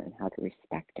power and how to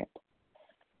respect it.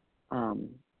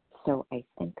 So I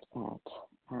think that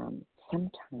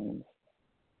sometimes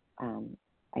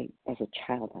as a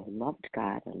child, I loved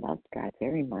God. I loved God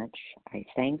very much. I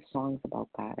sang songs about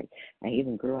God. I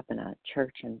even grew up in a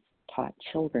church and taught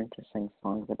children to sing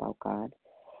songs about God.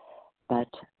 But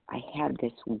I had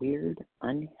this weird,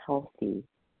 unhealthy,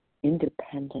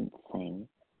 independent thing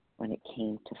when it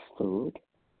came to food,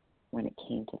 when it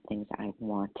came to things I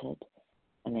wanted,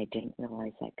 and I didn't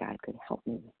realize that God could help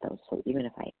me with those. So even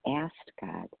if I asked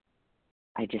God,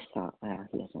 I just thought, well,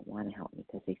 he doesn't want to help me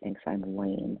because he thinks I'm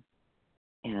lame.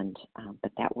 And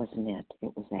but that wasn't it.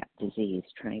 It was that disease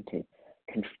trying to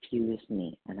confuse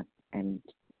me and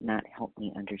not help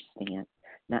me understand,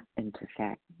 and in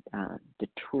fact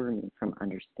deter me from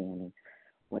understanding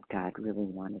what God really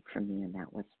wanted from me, and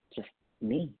that was just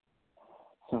me.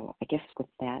 So I guess with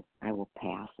that, I will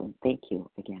pass, and thank you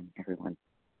again, everyone.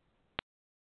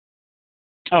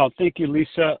 Oh, thank you,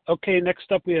 Lisa. Okay, next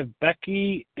up we have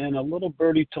Becky, and a little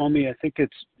birdie told me I think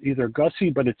it's either Gussie,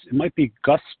 but it might be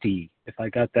Gusty, if I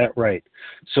got that right.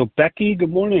 So, Becky, good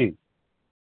morning.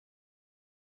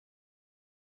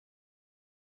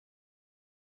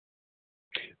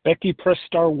 Becky, press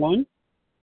star 1.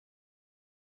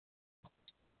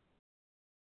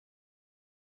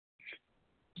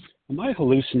 Am I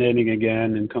hallucinating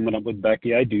again and coming up with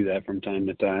Becky? I do that from time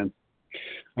to time.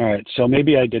 All right, so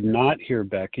maybe I did not hear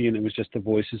Becky, and it was just the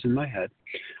voices in my head.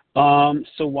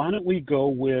 So why don't we go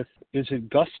with, is it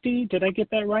Gusty? Did I get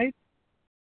that right?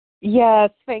 Yes,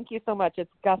 thank you so much.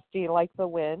 It's gusty like the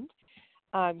wind.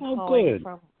 I'm calling good.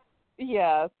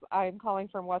 I'm calling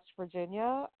from West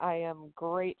Virginia. I am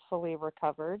gratefully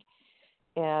recovered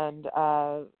and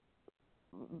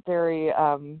very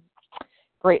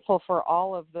grateful for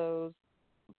all of those,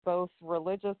 both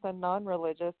religious and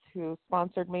non-religious, who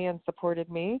sponsored me and supported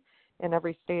me in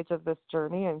every stage of this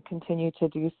journey and continue to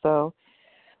do so.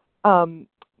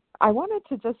 I wanted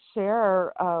to just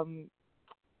share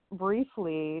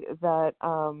briefly that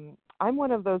I'm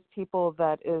one of those people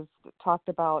that is talked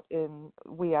about in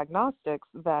We Agnostics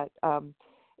that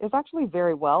is actually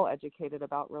very well educated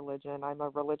about religion. I'm a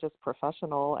religious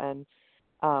professional and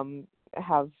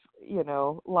have,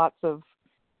 lots of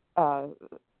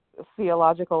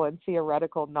theological and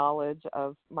theoretical knowledge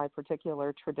of my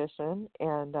particular tradition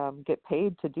and get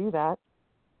paid to do that.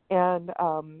 And,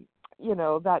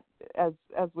 that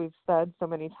as we've said so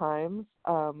many times,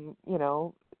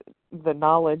 the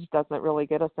knowledge doesn't really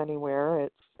get us anywhere.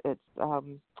 It's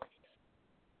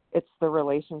the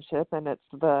relationship and it's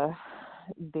the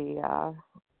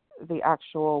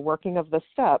actual working of the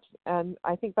steps. And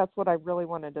I think that's what I really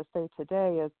wanted to say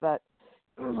today is that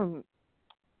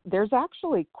there's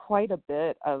actually quite a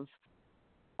bit of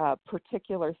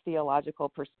particular theological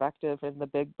perspective in the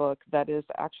Big Book that is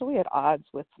actually at odds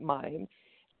with mine.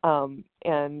 And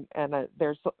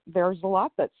there's a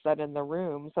lot that's said in the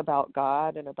rooms about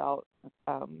God and about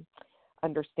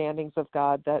understandings of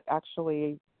God that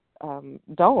actually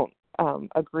don't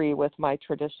agree with my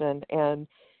tradition. And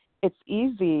it's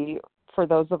easy for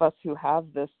those of us who have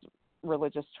this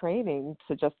religious training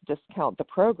to just discount the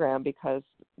program because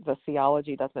the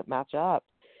theology doesn't match up.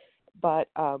 But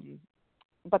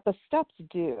the steps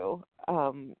do.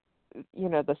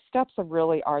 The steps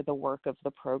really are the work of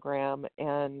the program,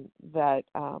 and that,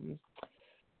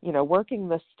 working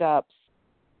the steps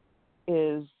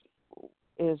is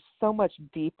so much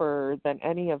deeper than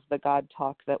any of the God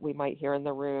talk that we might hear in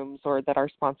the rooms or that our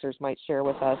sponsors might share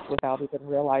with us without even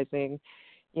realizing,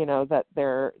 that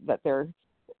they're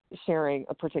sharing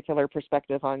a particular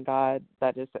perspective on God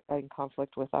that is in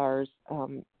conflict with ours.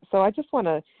 So I just want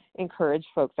to encourage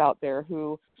folks out there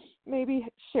who maybe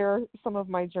share some of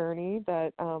my journey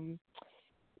that,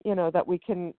 that we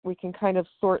can kind of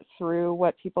sort through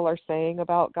what people are saying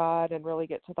about God and really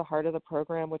get to the heart of the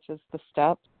program, which is the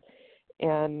steps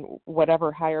and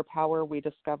whatever higher power we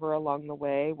discover along the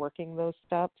way, working those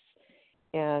steps.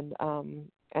 And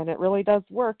it really does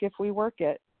work if we work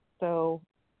it. So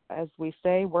as we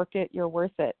say, work it, you're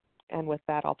worth it. And with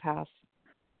that, I'll pass.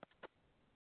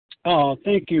 Oh,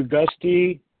 thank you,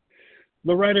 Gusty.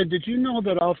 Loretta, did you know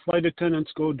that all flight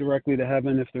attendants go directly to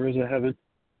heaven if there is a heaven?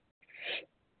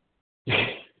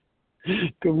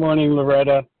 Good morning,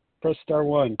 Loretta. Press star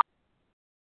 1.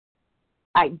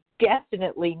 I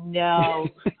definitely know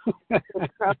the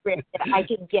program that I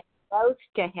can get close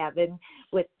to heaven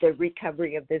with the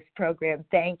recovery of this program.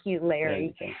 Thank you,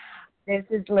 Larry. This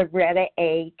is Loretta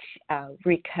H.,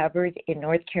 recovered in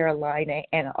North Carolina,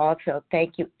 and also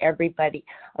thank you, everybody,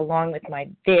 along with my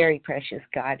very precious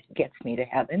God who gets me to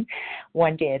heaven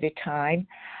one day at a time,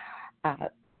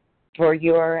 for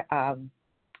your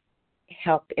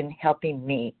help in helping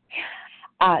me.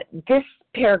 This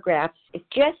paragraph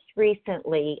just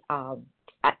recently, as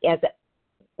a,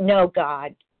 no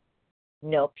God,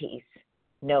 no peace,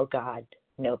 no God,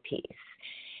 no peace.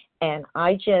 And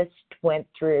I just went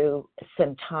through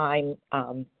some time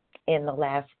in the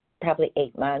last probably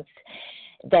 8 months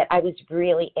that I was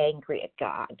really angry at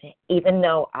God, even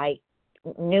though I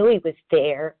knew he was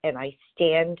there and I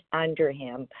stand under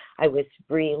him. I was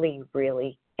really,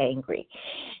 really angry.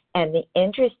 And the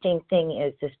interesting thing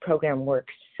is this program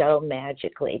works so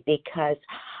magically because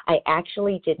I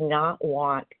actually did not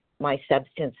want my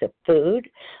substance of food,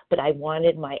 but I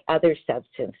wanted my other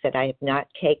substance that I have not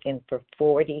taken for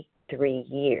 43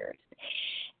 years.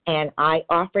 And I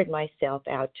offered myself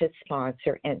out to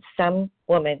sponsor, and some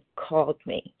woman called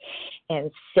me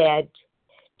and said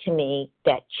to me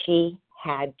that she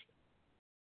had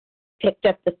picked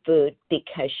up the food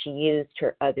because she used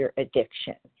her other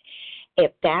addiction.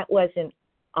 If that wasn't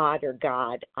odd or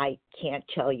God, I can't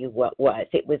tell you what was.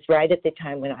 It was right at the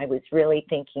time when I was really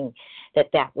thinking that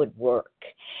that would work.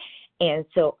 And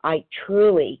so I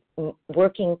truly,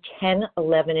 working 10,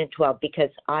 11, and 12, because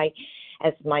I,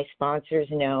 as my sponsors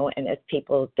know, and as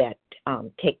people that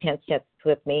take 10 steps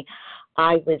with me,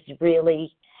 I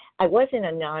wasn't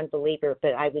a non-believer,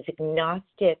 but I was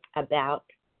agnostic about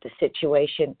the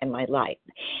situation in my life.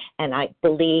 And I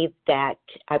believed that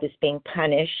I was being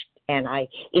punished. And I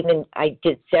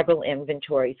did several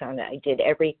inventories on it. I did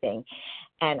everything.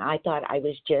 And I thought I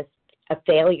was just a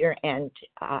failure and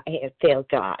I had failed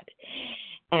God.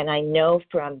 And I know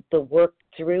from the work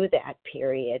through that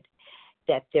period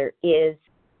that there is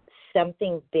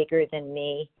something bigger than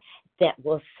me that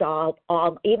will solve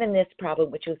all, even this problem,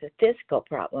 which was a physical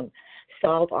problem,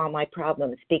 solve all my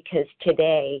problems. Because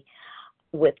today,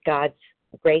 with God's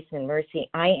grace and mercy,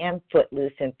 I am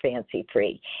footloose and fancy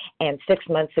free. And 6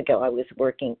 months ago, I was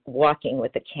walking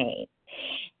with a cane.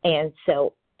 And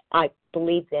so I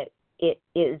believe that it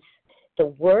is the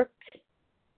work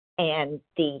and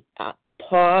the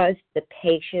pause, the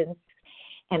patience,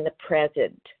 and the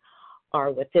present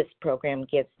are what this program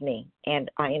gives me.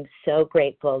 And I am so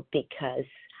grateful because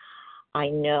I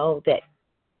know that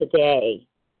today,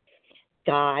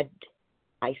 God,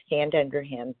 I stand under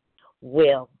him,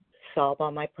 will solve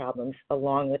all my problems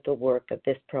along with the work of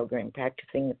this program,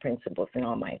 practicing the principles in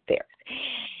all my affairs.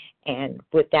 And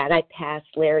with that, I pass.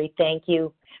 Larry, thank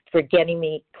you for getting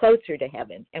me closer to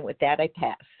heaven. And with that, I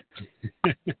pass.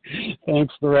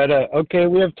 Thanks, Loretta. Okay,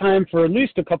 we have time for at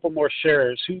least a couple more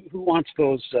shares. Who wants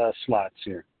those slots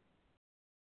here?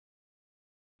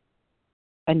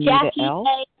 Anita Jackie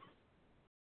L.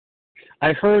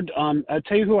 I heard, I'll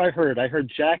tell you who I heard. I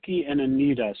heard Jackie and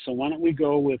Anita. So why don't we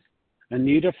go with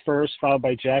Anita first, followed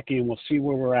by Jackie, and we'll see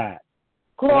where we're at.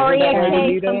 Gloria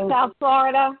K. from South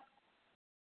Florida.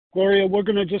 Gloria, we're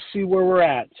going to just see where we're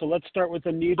at. So let's start with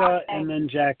Anita and then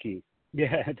Jackie.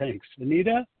 Yeah, thanks.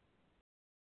 Anita?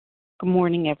 Good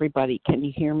morning, everybody. Can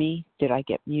you hear me? Did I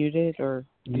get muted or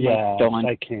Yes,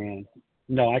 I can.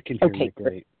 No, I can hear you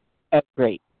great. Oh,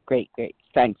 great.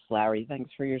 Thanks, Larry.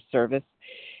 Thanks for your service.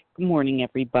 Good morning,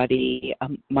 everybody.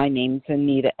 My name's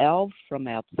Anita L. from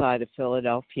outside of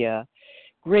Philadelphia.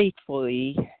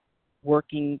 Gratefully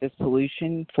working the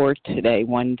solution for today,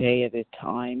 one day at a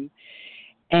time.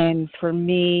 And for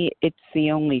me, it's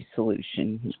the only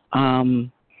solution.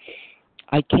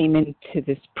 I came into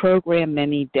this program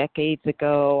many decades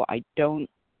ago. I don't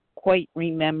quite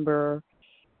remember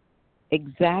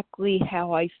exactly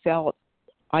how I felt.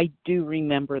 I do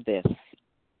remember this.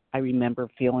 I remember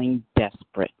feeling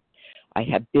desperate. I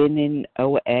have been in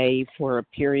OA for a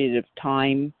period of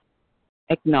time,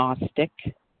 agnostic.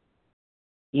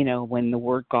 You know, when the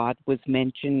word God was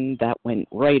mentioned, that went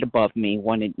right above me,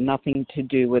 wanted nothing to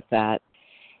do with that.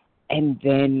 And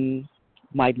then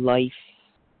my life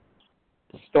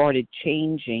started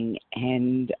changing,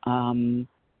 and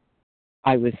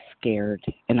I was scared,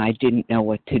 and I didn't know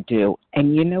what to do.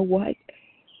 And you know what?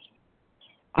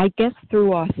 I guess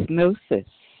through osmosis,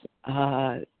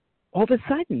 all of a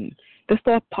sudden, the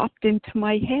thought popped into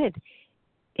my head.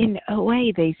 In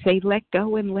OA, they say, let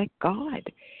go and let God.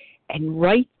 And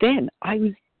right then, I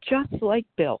was just like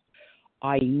Bill.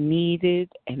 I needed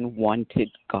and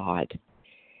wanted God.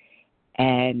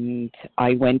 And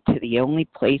I went to the only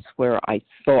place where I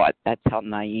thought, that's how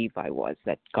naive I was,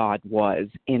 that God was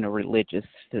in a religious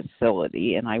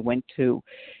facility. And I went to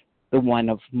the one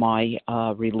of my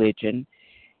religion,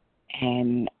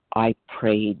 and I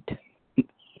prayed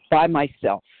by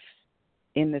myself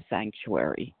in the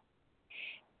sanctuary,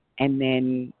 and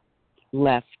then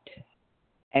left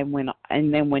and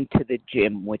then went to the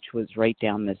gym, which was right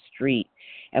down the street.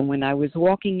 And when I was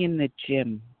walking in the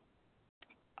gym,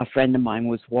 a friend of mine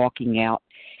was walking out,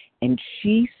 and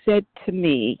she said to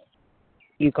me,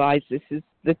 you guys, this is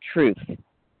the truth.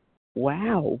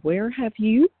 Wow, where have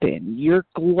you been? You're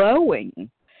glowing.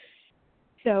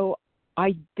 So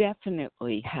I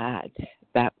definitely had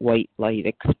that white light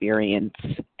experience,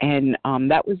 and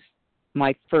that was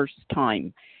my first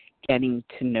time getting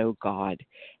to know God.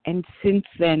 And since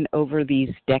then, over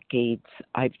these decades,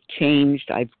 I've changed,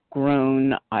 I've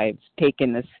grown, I've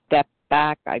taken a step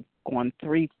back, I've gone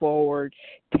 3 forward,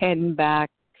 10 back,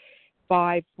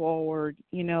 5 forward,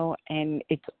 and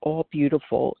it's all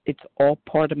beautiful. It's all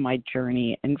part of my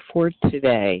journey. And for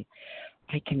today,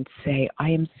 I can say I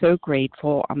am so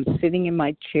grateful. I'm sitting in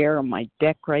my chair on my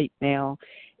deck right now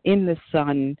in the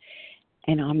sun,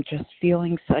 and I'm just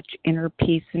feeling such inner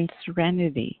peace and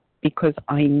serenity because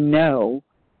I know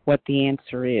what the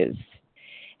answer is.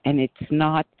 And it's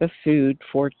not the food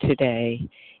for today.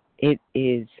 It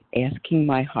is asking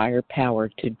my higher power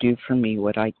to do for me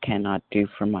what I cannot do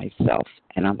for myself,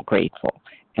 and I'm grateful.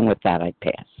 And with that, I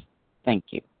pass. Thank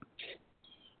you.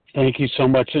 Thank you so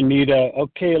much, Anita.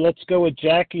 Okay, let's go with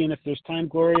Jackie, and if there's time,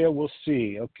 Gloria, we'll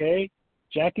see, okay?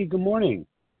 Jackie, good morning.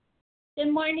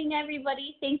 Good morning,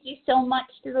 everybody. Thank you so much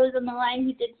to those on the line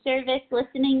who did service,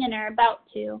 listening, and are about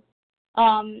to.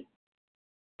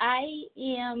 I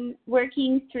am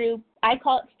working through, I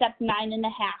call it step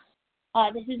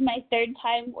 9.5. This is my 3rd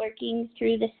time working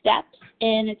through the steps,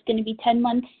 and it's going to be 10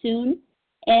 months soon,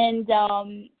 and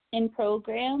in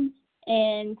program.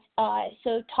 And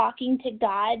so talking to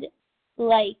God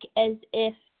like as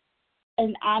if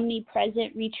an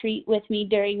omnipresent retreat with me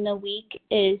during the week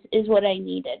is what I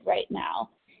needed right now.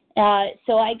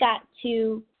 So I got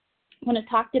to, when I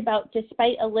talked about,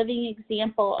 despite a living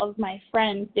example of my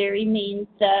friends, there remains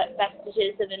the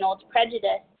vestiges of an old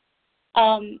prejudice.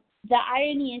 The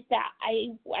irony is that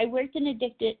I worked in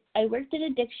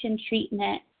addiction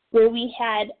treatment where we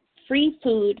had free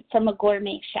food from a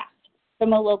gourmet chef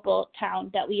from a local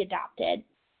town that we adopted.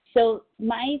 So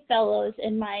my fellows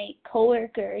and my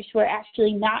coworkers were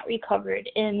actually not recovered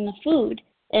in the food.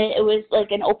 It was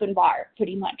like an open bar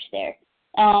pretty much there.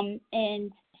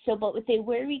 And so, but what they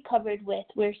were recovered with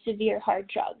were severe hard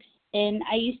drugs. And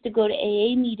I used to go to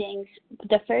AA meetings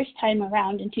the first time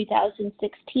around in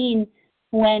 2016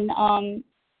 when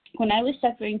I was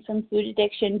suffering from food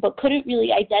addiction but couldn't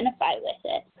really identify with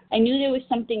it. I knew there was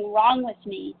something wrong with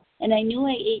me, and I knew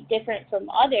I ate different from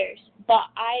others, but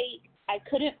I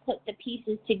couldn't put the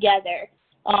pieces together.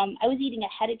 I was eating a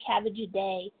head of cabbage a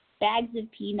day, bags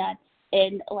of peanuts,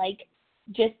 and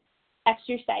just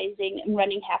exercising and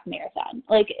running half marathon.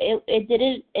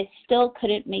 It still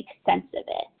couldn't make sense of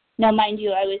it. Now, mind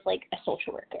you, I was like a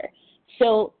social worker.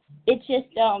 So it's just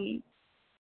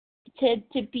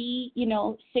to be,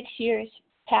 6 years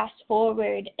past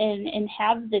forward and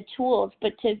have the tools,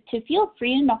 but to feel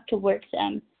free enough to work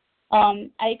them.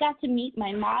 I got to meet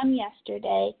my mom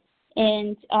yesterday,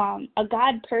 and a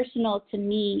God personal to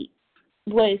me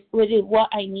was what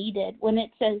I needed. When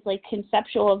it says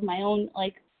conceptual of my own,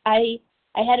 I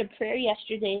had a prayer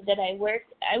yesterday that I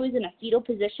worked. I was in a fetal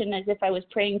position as if I was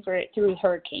praying for it through a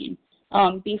hurricane.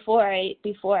 Before I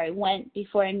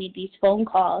made these phone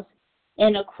calls,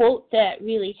 and a quote that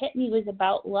really hit me was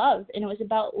about love, and it was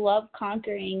about love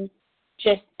conquering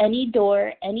just any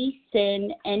door, any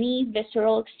sin, any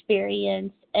visceral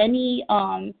experience, any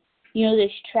these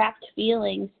trapped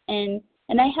feelings, and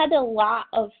I had a lot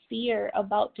of fear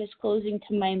about disclosing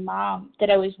to my mom that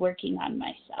I was working on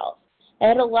myself. I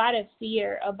had a lot of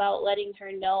fear about letting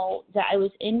her know that I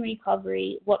was in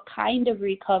recovery, what kind of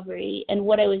recovery, and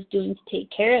what I was doing to take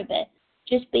care of it,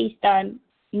 just based on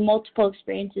multiple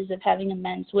experiences of having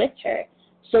amends with her.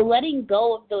 So letting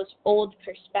go of those old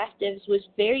perspectives was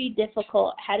very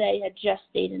difficult had I had just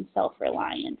stayed in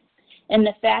self-reliance. And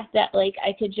the fact that,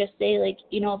 I could just say,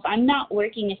 if I'm not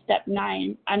working a step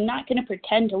 9, I'm not going to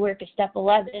pretend to work a step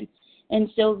 11. And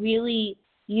so really,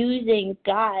 using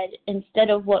God instead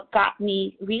of what got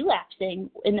me relapsing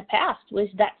in the past was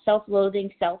that self-loathing,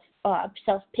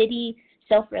 self-pity,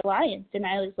 self-reliance. And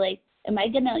I was like, am I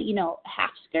going to,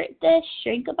 half skirt this,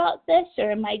 shrink about this,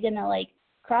 or am I going to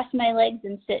cross my legs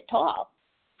and sit tall?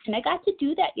 And I got to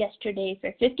do that yesterday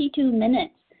for 52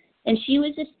 minutes. And she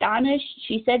was astonished.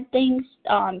 She said things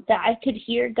that I could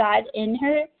hear God in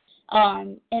her.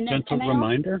 Gentle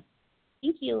reminder.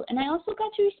 Thank you. And I also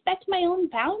got to respect my own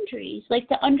boundaries,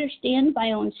 to understand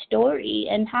my own story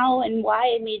and how and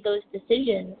why I made those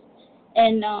decisions,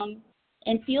 and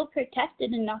feel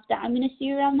protected enough that I'm going to see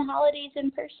her around the holidays in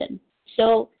person.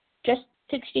 So just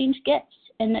to exchange gifts,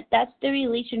 and that's the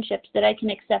relationships that I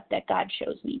can accept that God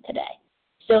shows me today.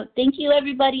 So thank you,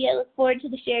 everybody. I look forward to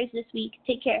the shares this week.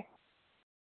 Take care.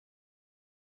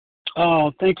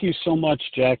 Oh, thank you so much,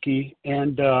 Jackie.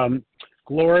 And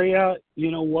Gloria,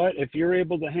 you know what? If you're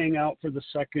able to hang out for the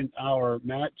second hour,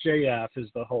 Matt JF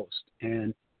is the host,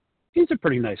 and he's a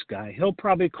pretty nice guy. He'll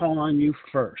probably call on you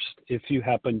first if you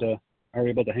happen to are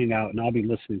able to hang out, and I'll be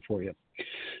listening for you.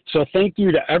 So thank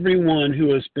you to everyone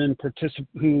who has been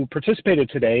who participated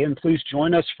today, and please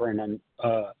join us for an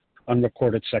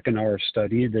unrecorded second hour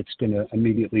study that's going to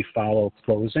immediately follow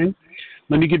closing.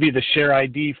 Let me give you the share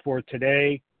ID for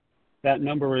today. That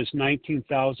number is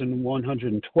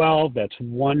 19,112. That's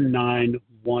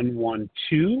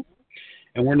 19112.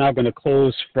 And we're now going to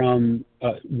close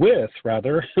with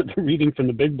the reading from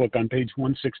the Big Book on page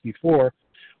 164.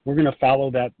 We're going to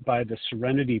follow that by the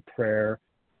Serenity Prayer.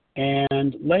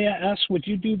 And Leah S., would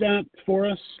you do that for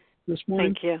us this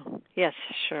morning? Thank you. Yes,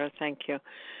 sure. Thank you.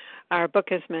 Our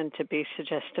book is meant to be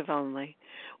suggestive only.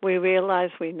 We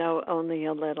realize we know only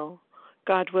a little.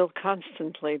 God will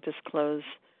constantly disclose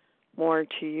more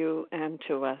to you and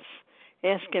to us.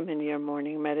 Ask him in your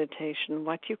morning meditation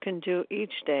what you can do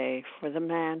each day for the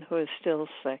man who is still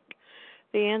sick.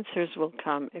 The answers will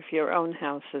come if your own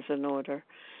house is in order.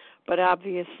 But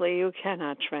obviously you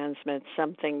cannot transmit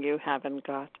something you haven't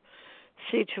got.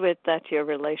 See to it that your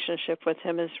relationship with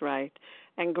him is right,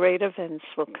 and great events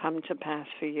will come to pass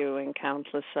for you and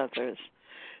countless others.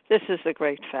 This is a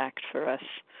great fact for us.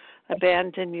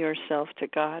 Abandon yourself to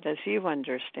God as you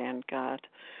understand God.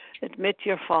 Admit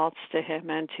your faults to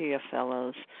him and to your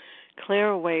fellows. Clear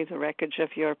away the wreckage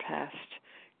of your past.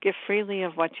 Give freely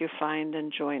of what you find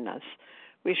and join us.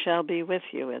 We shall be with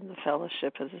you in the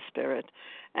fellowship of the Spirit,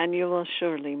 and you will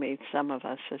surely meet some of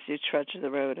us as you trudge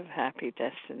the road of happy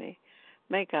destiny.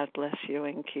 May God bless you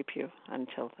and keep you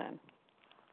until then.